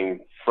developing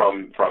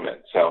from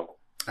it. So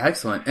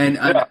excellent. And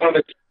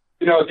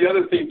the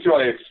other thing too,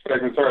 I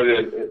expect. I'm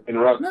sorry to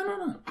interrupt.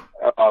 No.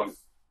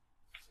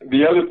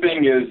 The other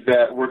thing is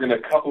that we're going to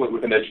couple it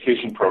with an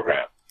education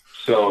program.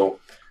 So,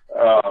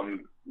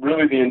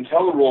 really, the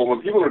IntelliRoll,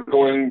 when people are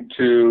going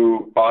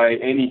to buy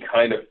any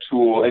kind of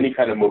tool, any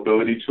kind of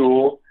mobility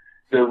tool,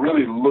 they're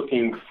really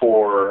looking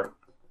for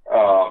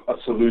a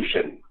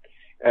solution.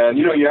 And,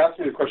 you asked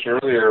me the question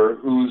earlier,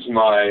 who's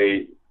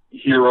my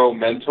hero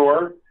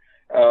mentor?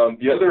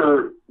 The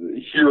other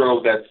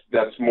hero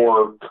that's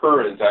more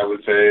current, I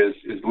would say,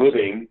 is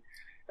living.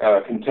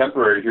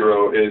 Contemporary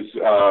hero is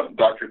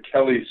Dr.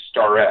 Kelly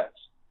Starrett,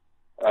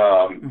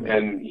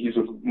 and he's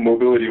with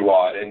Mobility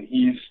Watt, and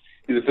he's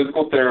a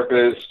physical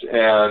therapist,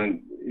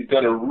 and he's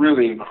done a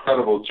really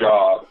incredible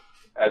job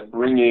at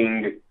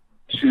bringing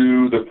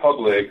to the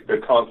public the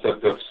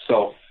concept of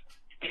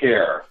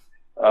self-care.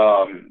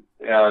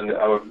 And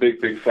I'm a big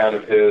fan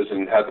of his,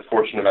 and had the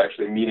fortune of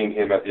actually meeting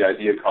him at the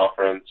IDEA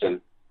conference, and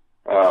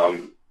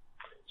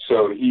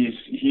so he's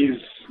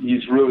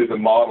really the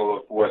model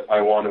of what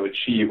I want to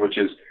achieve, which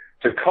is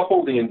to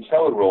couple the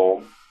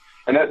IntelliRoll,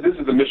 and this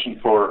is the mission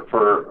for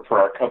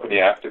our company,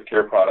 Active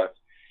Care Products,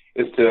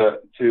 is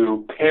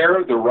to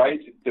pair the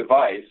right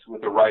device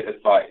with the right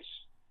advice.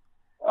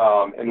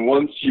 And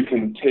once you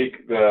can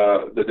take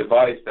the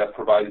device that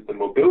provides the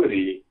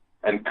mobility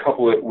and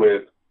couple it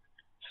with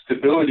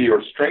stability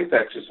or strength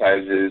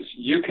exercises,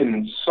 you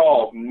can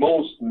solve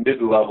most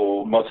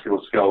mid-level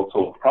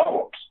musculoskeletal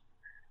problems.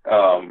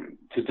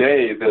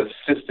 Today, the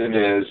system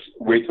is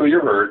wait till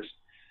you're hurt,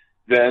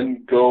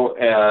 then go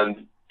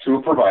to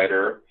a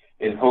provider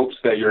in hopes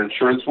that your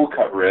insurance will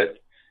cover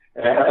it,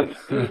 And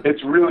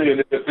it's really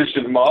an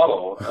inefficient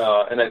model.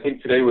 And I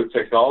think today with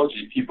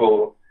technology,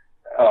 people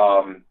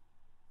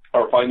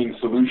are finding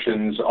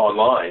solutions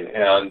online,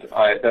 and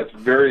that's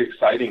very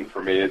exciting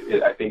for me.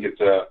 I think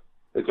it's a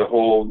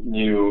whole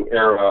new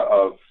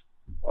era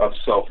of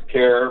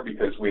self-care,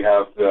 because we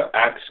have the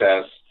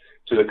access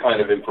to the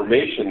kind of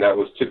information that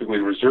was typically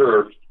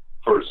reserved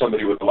for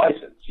somebody with a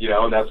license,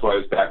 and that's why it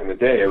was back in the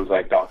day, it was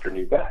like doctor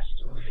knew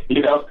best,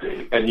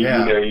 and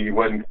you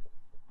went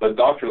the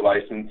doctor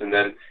license and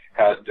then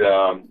had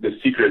the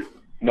secret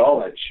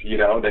knowledge,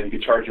 that you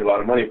could charge you a lot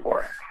of money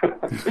for.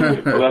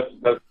 Well,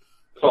 that's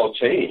all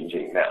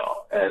changing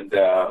now, and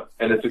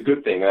it's a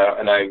good thing,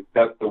 and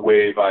that's the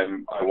wave I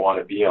want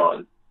to be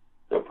on,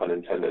 no pun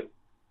intended.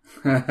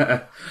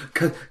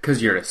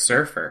 Because you're a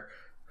surfer.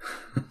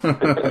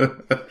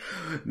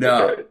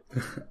 No, right.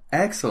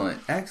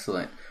 Excellent.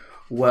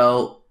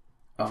 Well,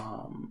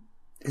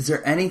 is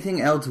there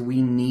anything else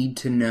we need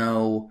to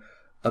know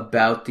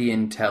about the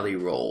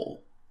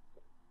IntelliRoll?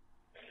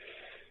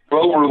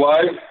 Well, we're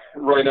live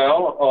right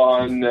now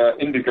on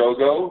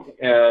Indiegogo,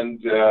 and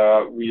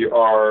we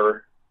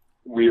are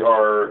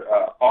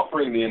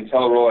offering the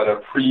IntelliRoll at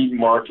a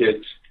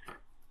pre-market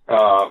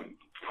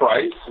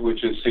price,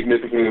 which is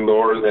significantly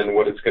lower than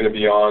what it's going to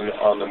be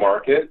on the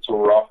market. So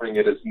we're offering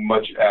it as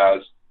much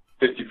as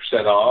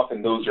 50% off,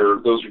 and those are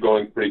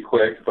going pretty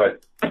quick,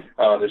 but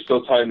there's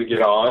still time to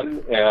get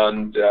on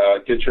and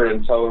get your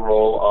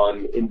IntelliRoll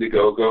on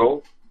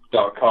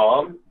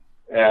Indiegogo.com.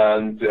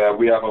 And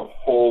we have a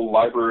whole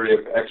library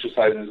of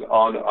exercises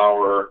on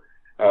our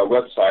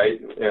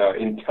website,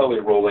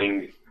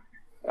 IntelliRolling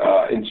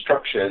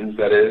instructions,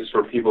 that is,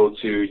 for people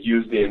to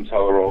use the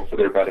IntelliRoll for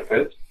their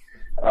benefit.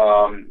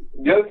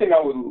 The other thing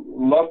I would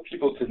love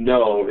people to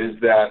know is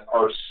that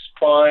our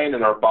spine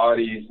and our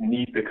bodies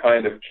need the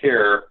kind of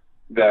care,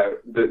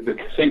 that the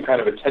same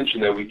kind of attention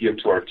that we give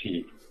to our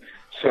teeth.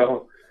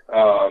 So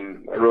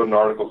I wrote an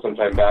article some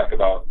time back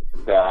about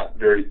that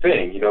very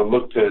thing.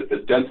 Look to the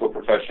dental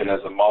profession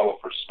as a model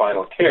for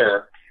spinal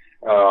care,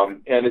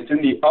 and it's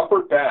in the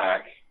upper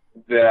back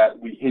that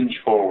we hinge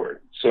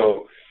forward.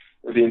 So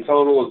the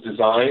IntelliRoll is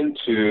designed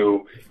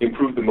to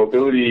improve the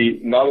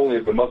mobility not only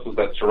of the muscles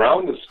that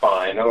surround the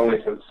spine, not only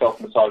to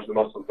self-massage the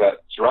muscles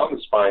that surround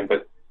the spine,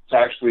 but to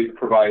actually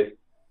provide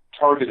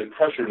targeted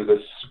pressure to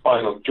the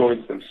spinal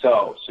joints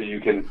themselves, so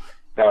you can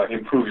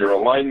improve your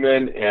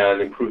alignment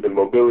and improve the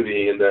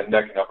mobility in the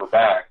neck and upper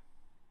back.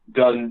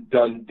 Done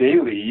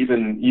daily,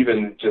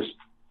 even just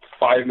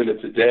 5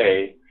 minutes a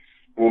day,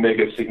 will make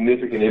a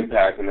significant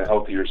impact on the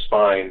health of your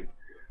spine.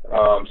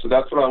 So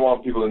that's what I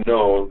want people to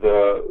know.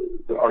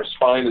 Our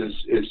spine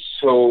is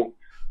so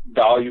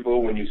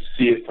valuable when you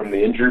see it from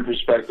the injury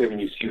perspective,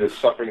 and you see the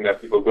suffering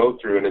that people go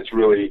through, and it's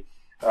really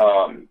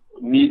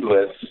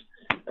needless.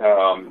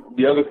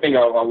 The other thing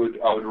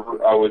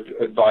I would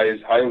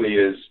advise highly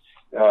is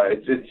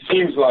it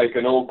seems like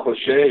an old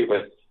cliche,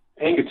 but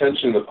paying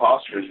attention to the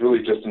posture is really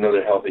just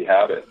another healthy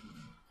habit.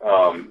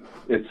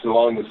 It's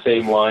along the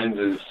same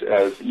lines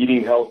as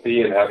eating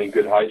healthy and having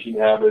good hygiene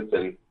habits,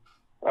 and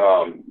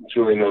it's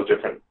really no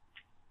different.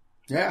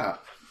 Yeah.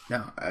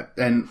 No.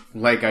 And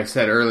like I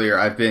said earlier,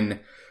 I've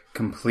been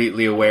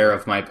completely aware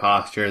of my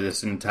posture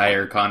this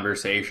entire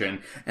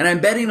conversation, and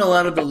I'm betting a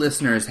lot of the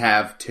listeners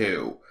have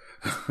too.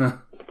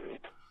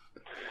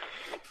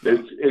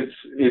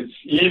 It's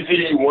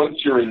easy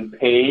once you're in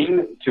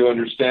pain to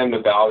understand the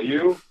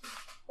value,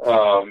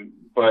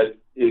 but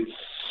it's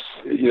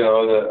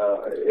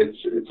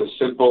a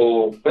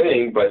simple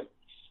thing, but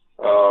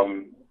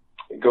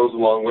it goes a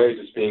long way,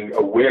 just being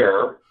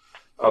aware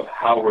of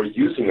how we're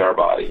using our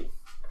body.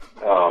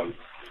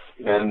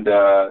 And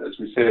as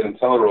we say in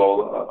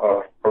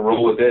IntelliRoll, a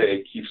roll a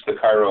day keeps the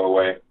Cairo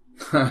away.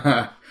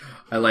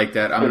 I like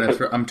that.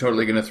 I'm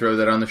totally gonna throw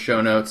that on the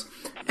show notes.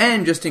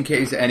 And just in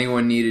case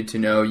anyone needed to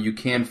know, you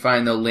can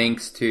find the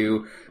links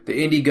to the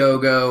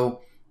Indiegogo,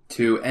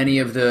 to any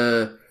of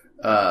the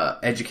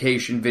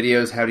education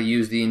videos, how to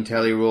use the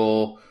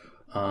IntelliRoll,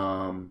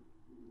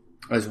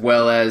 as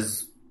well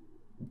as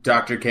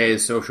Dr.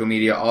 K's social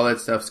media. All that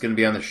stuff's going to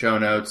be on the show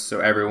notes, so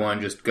everyone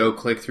just go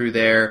click through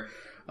there,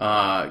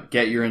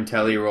 get your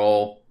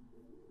IntelliRoll,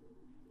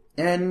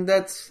 and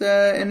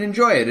and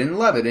enjoy it and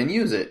love it and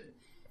use it.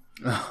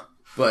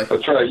 But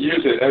that's right,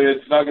 use it. I mean,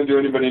 it's not going to do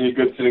anybody any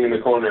good sitting in the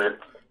corner.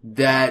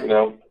 That,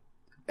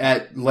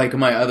 at like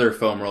my other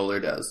foam roller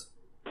does.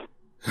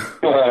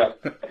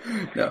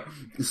 No.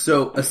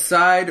 So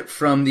aside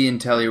from the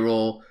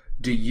IntelliRoll,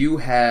 do you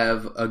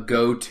have a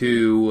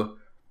go-to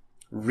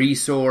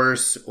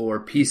resource or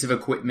piece of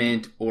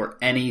equipment or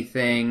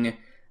anything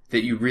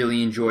that you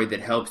really enjoy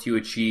that helps you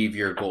achieve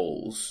your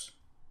goals?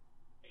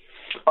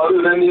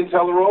 Other than the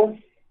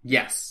IntelliRoll?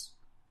 Yes.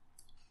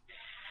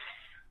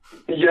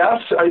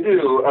 Yes, I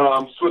do.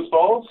 Swiss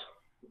balls,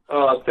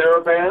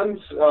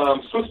 TheraBands.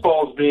 Swiss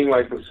balls being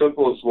like the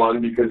simplest one,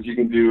 because you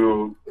can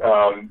do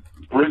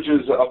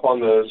bridges up on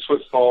the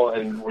Swiss ball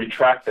and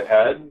retract the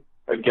head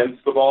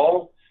against the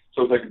ball.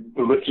 So it's like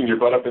lifting your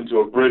butt up into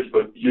a bridge,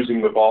 but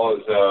using the ball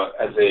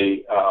as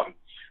a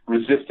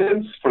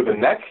resistance for the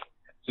neck.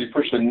 So you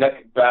push the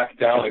neck back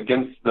down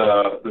against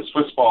the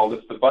Swiss ball,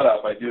 lift the butt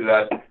up. I do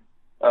that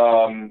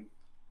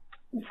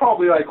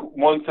probably like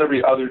once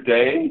every other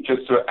day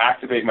just to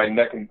activate my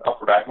neck and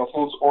upper back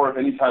muscles, or if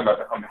anytime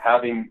I'm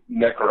having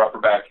neck or upper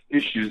back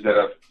issues that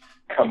have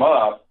come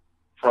up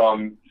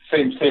from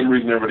same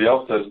reason everybody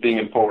else does, being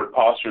in forward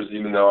postures,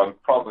 even though I'm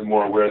probably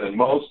more aware than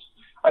most,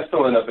 I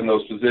still end up in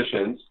those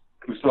positions.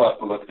 We still have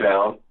to look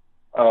down.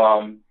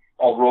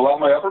 I'll roll out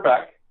my upper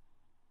back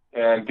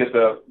and get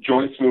the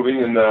joints moving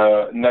in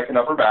the neck and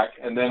upper back,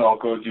 and then I'll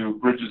go do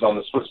bridges on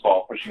the Swiss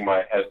ball, pushing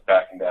my head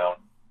back and down.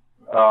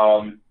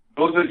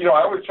 Those are,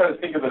 I always try to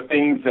think of the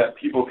things that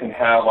people can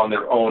have on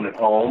their own at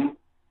home.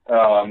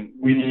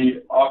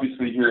 We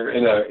obviously here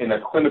in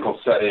a clinical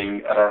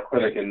setting at our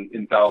clinic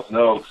in Thousand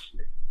Oaks,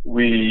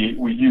 we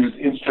use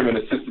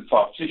instrument-assisted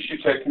soft tissue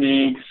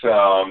techniques.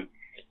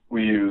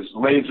 We use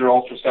laser,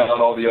 ultrasound,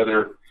 all the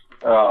other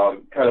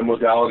kind of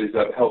modalities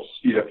that help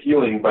speed up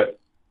healing. But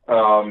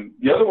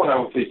the other one I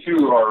would say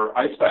too are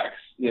ice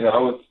packs.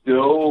 It's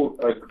still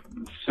a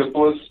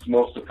simplest,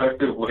 most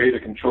effective way to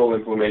control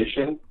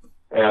inflammation,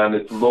 and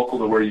it's local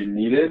to where you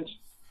need it.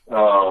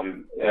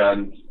 And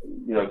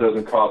it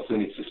doesn't cause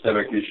any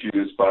systemic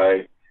issues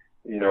by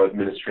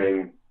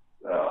administering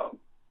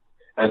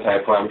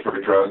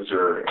anti-inflammatory drugs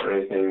or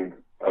anything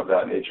of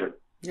that nature.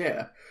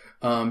 Yeah.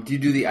 Do you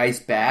do the ice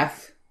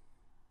bath?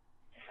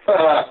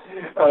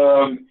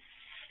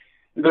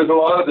 There's a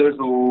lot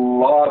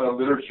of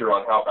literature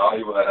on how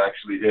valuable that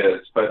actually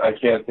is, but I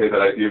can't say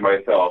that I do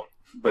myself.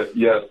 But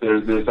yes,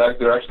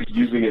 they're actually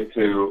using it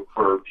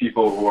for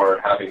people who are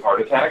having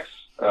heart attacks.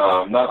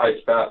 Not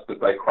ice baths,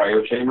 but like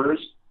cryo chambers.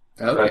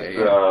 Okay.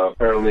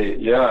 Apparently,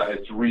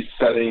 it's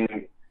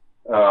resetting.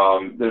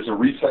 There's a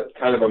reset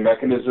kind of a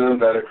mechanism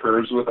that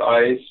occurs with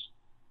ice.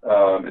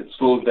 It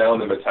slows down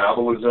the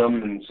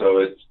metabolism, and so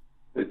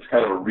it's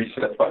kind of a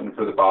reset button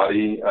for the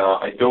body.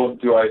 I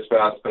don't do ice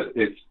baths, but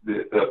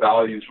the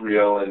value's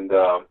real. And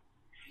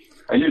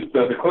I used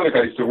the clinic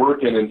I used to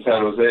work in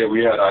San Jose.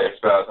 We had ice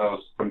baths. That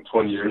was from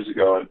 20 years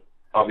ago, and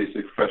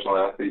obviously professional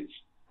athletes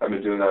have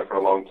been doing that for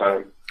a long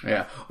time.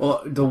 Yeah.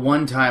 Well, the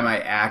one time I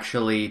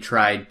actually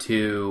tried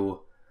to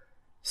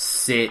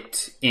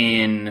sit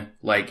in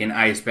like an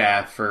ice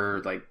bath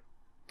for like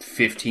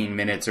 15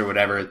 minutes or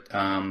whatever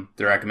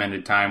the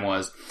recommended time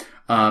was,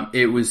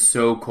 it was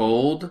so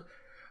cold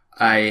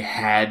I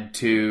had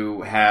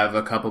to have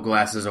a couple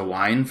glasses of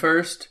wine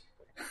first,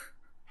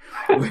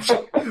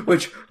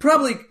 which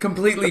probably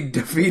completely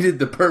defeated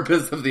the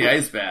purpose of the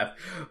ice bath.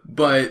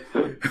 But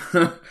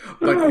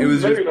it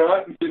was maybe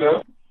not,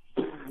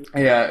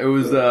 Yeah, it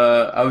was.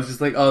 I was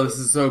just like, oh, this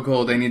is so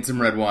cold. I need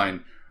some red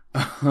wine.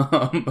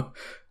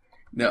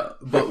 No,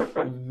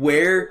 but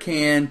where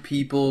can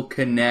people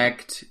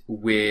connect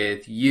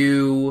with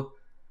you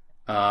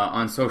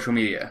on social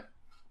media?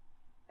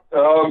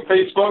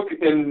 Facebook,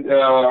 and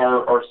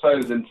our site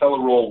is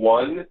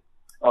IntelliRoll1.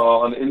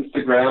 On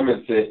Instagram,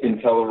 it's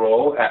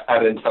IntelliRoll, at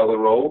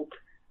IntelliRoll,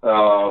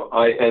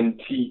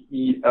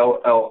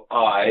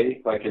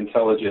 INTELLI, like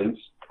intelligence,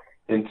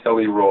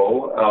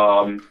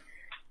 IntelliRoll,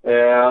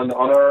 and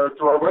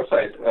through our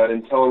website at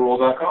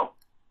IntelliRoll.com.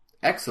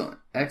 Excellent.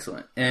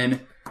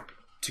 And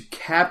to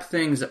cap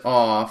things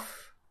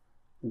off,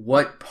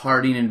 what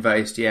parting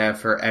advice do you have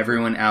for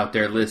everyone out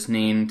there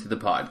listening to the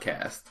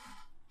podcast?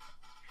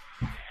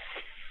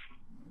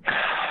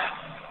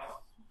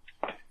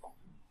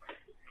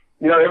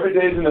 Every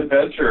day is an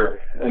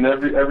adventure, and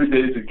every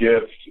day is a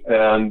gift.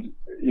 And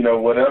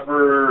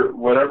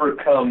whatever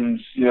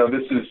comes,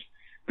 this is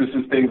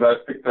things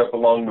I've picked up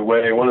along the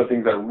way. One of the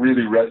things that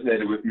really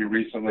resonated with me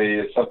recently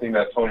is something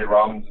that Tony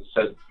Robbins has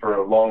said for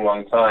a long,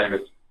 long time.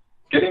 It's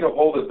getting a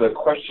hold of the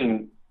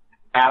question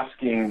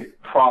asking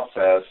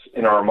process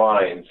in our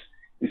minds.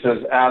 He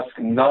says, ask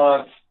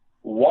not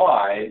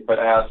why, but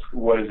ask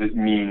what does it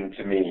mean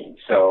to me.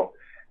 So,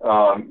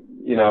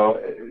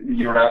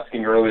 you were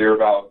asking earlier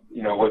about,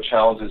 what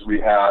challenges we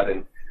had.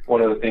 And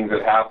one of the things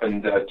that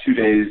happened 2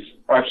 days,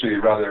 actually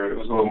rather, it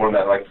was a little more than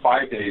that, like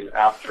 5 days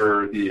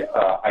after the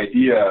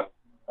IDEA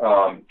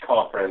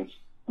conference,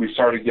 we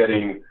started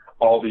getting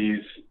all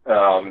these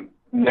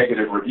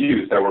negative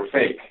reviews that were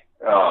fake.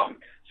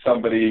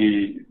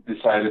 Somebody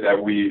decided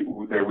that we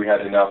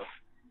had enough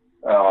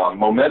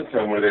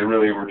momentum where they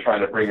really were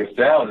trying to bring us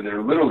down, and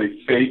they're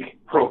literally fake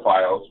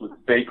profiles with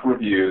fake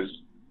reviews.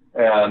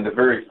 And the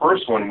very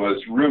first one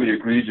was really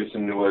egregious,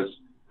 and it was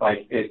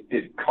like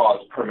it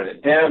caused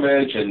permanent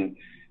damage. And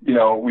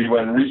we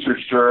went and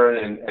researched her,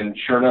 and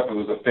sure enough, it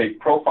was a fake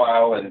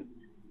profile. And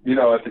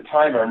at the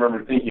time, I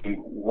remember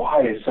thinking,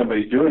 why is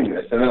somebody doing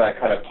this? And then I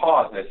kind of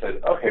paused and I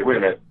said, okay, wait a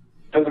minute.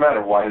 It doesn't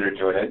matter why they're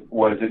doing it.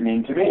 What does it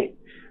mean to me?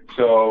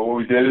 So what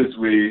we did is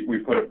we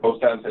put a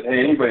post out and said, hey,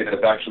 anybody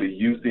that's actually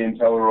used the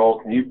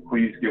IntelliRoll, can you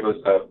please give us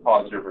a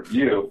positive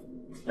review?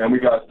 And we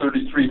got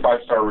 33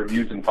 5-star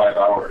reviews in 5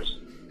 hours.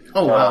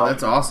 Oh, wow,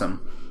 that's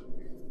awesome.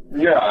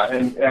 Yeah,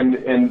 and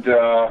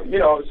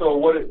so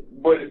what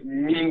it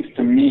means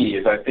to me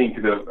is I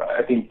think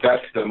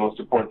that's the most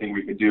important thing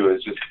we can do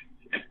is just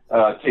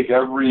take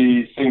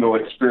every single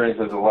experience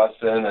as a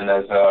lesson and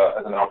as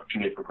an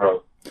opportunity for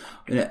growth.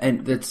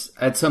 And that's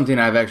something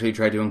I've actually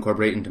tried to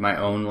incorporate into my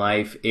own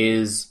life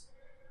is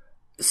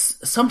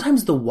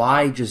sometimes the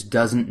why just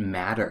doesn't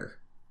matter.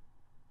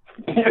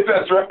 Yeah,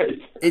 that's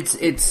right.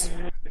 It's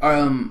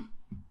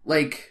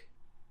like,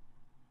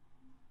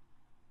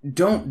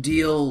 don't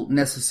deal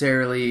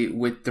necessarily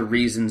with the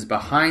reasons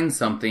behind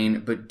something,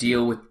 but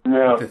deal with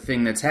the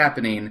thing that's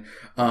happening.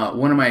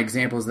 One of my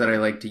examples that I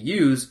like to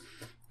use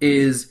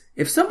is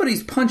if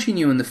somebody's punching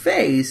you in the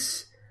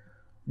face,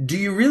 do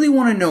you really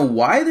want to know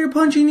why they're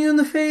punching you in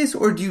the face,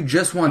 or do you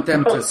just want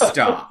them to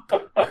stop?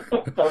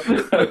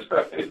 That's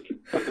right.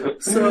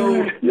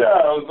 So yeah,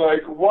 I was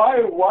like,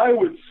 why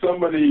would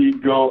somebody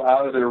go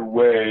out of their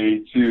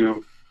way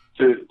to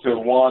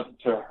want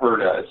to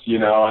hurt us,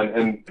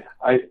 and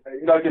I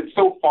get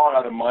so far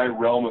out of my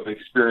realm of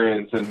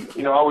experience,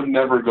 and I would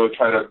never go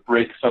try to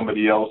break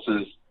somebody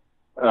else's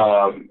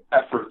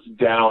efforts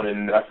down in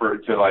an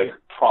effort to like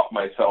prop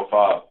myself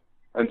up.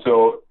 And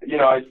so,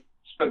 I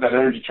spent that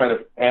energy trying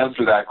to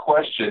answer that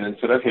question and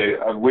said, okay,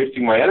 I'm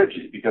wasting my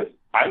energy because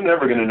I'm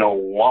never going to know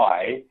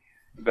why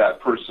that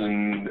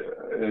person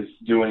is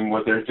doing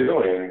what they're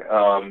doing.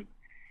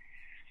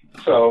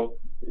 So,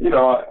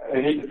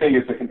 I hate to think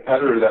it's a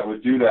competitor that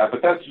would do that,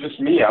 but that's just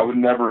me. I would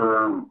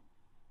never,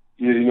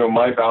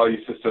 my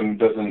value system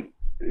doesn't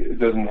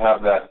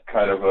have that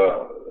kind of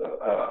a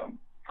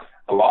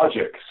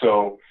logic.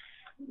 So,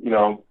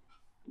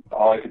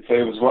 all I could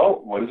say was,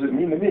 well, what does it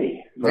mean to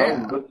me?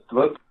 Yeah.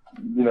 Well,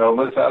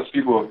 let's ask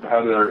people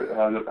how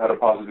had a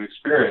positive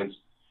experience.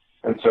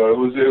 And so it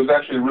was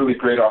actually a really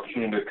great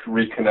opportunity to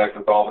reconnect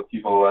with all the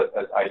people at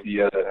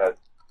IDEA that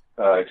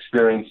had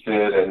experienced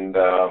it, and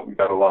we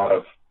got a lot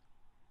of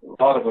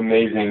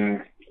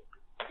amazing,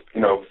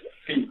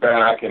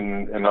 feedback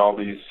and all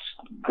these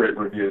great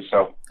reviews.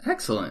 So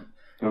excellent.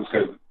 It was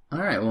good. All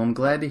right. Well, I'm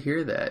glad to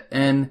hear that.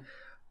 And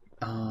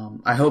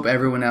I hope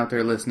everyone out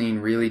there listening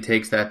really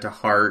takes that to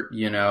heart.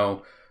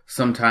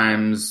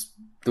 Sometimes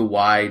the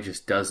why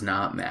just does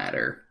not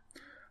matter.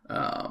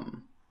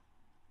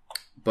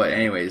 But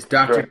anyways,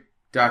 Dr.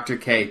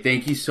 K,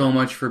 thank you so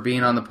much for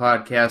being on the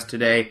podcast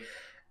today.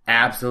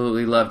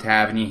 Absolutely loved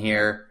having you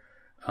here.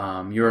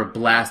 You're a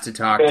blast to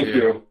talk to. Thank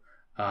you.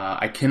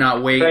 I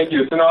cannot wait. Thank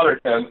you. It's an honor,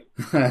 Ken.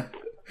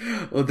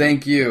 Well,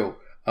 thank you.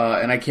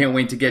 And I can't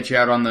wait to get you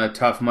out on the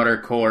Tough Mudder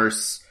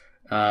course,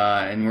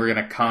 and we're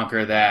going to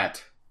conquer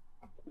that.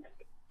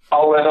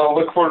 I'll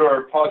look forward to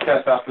our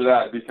podcast after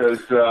that because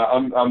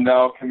I'm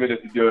now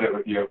committed to doing it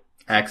with you.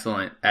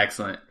 Excellent.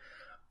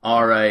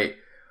 All right,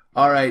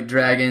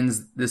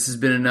 Dragons. This has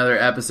been another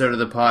episode of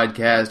the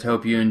podcast.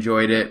 Hope you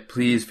enjoyed it.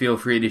 Please feel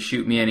free to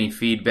shoot me any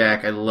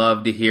feedback. I'd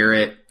love to hear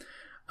it.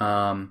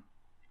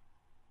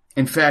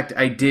 In fact,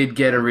 I did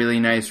get a really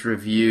nice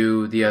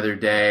review the other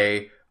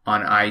day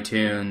on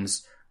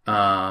iTunes.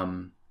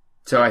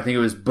 So I think it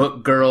was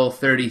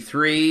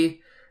BookGirl33.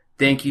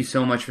 Thank you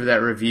so much for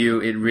that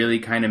review. It really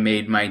kind of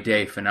made my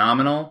day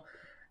phenomenal.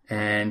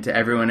 And to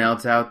everyone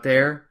else out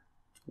there,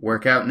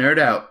 work out, nerd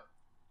out.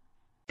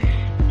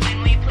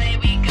 When we play,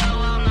 we go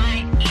all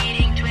night,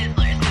 eating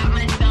Twizzlers. Got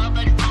my spell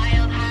books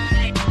piled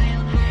high.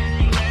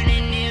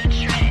 Learning new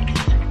tricks,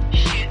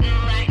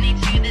 shooting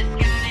lightning to the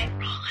sky.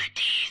 Roll a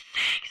d6.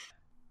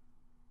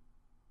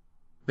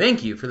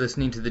 Thank you for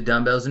listening to the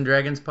Dumbbells and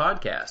Dragons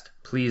podcast.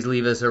 Please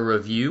leave us a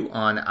review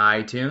on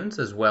iTunes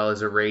as well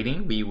as a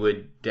rating. We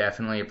would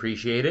definitely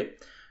appreciate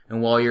it.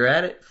 And while you're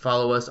at it,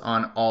 follow us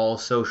on all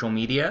social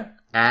media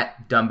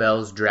at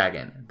Dumbbells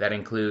Dragon. That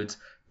includes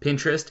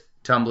Pinterest,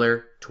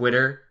 Tumblr,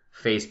 Twitter,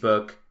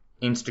 Facebook,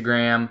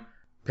 Instagram,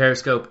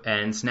 Periscope,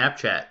 and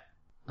Snapchat.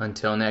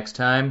 Until next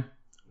time,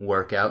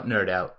 work out, nerd out.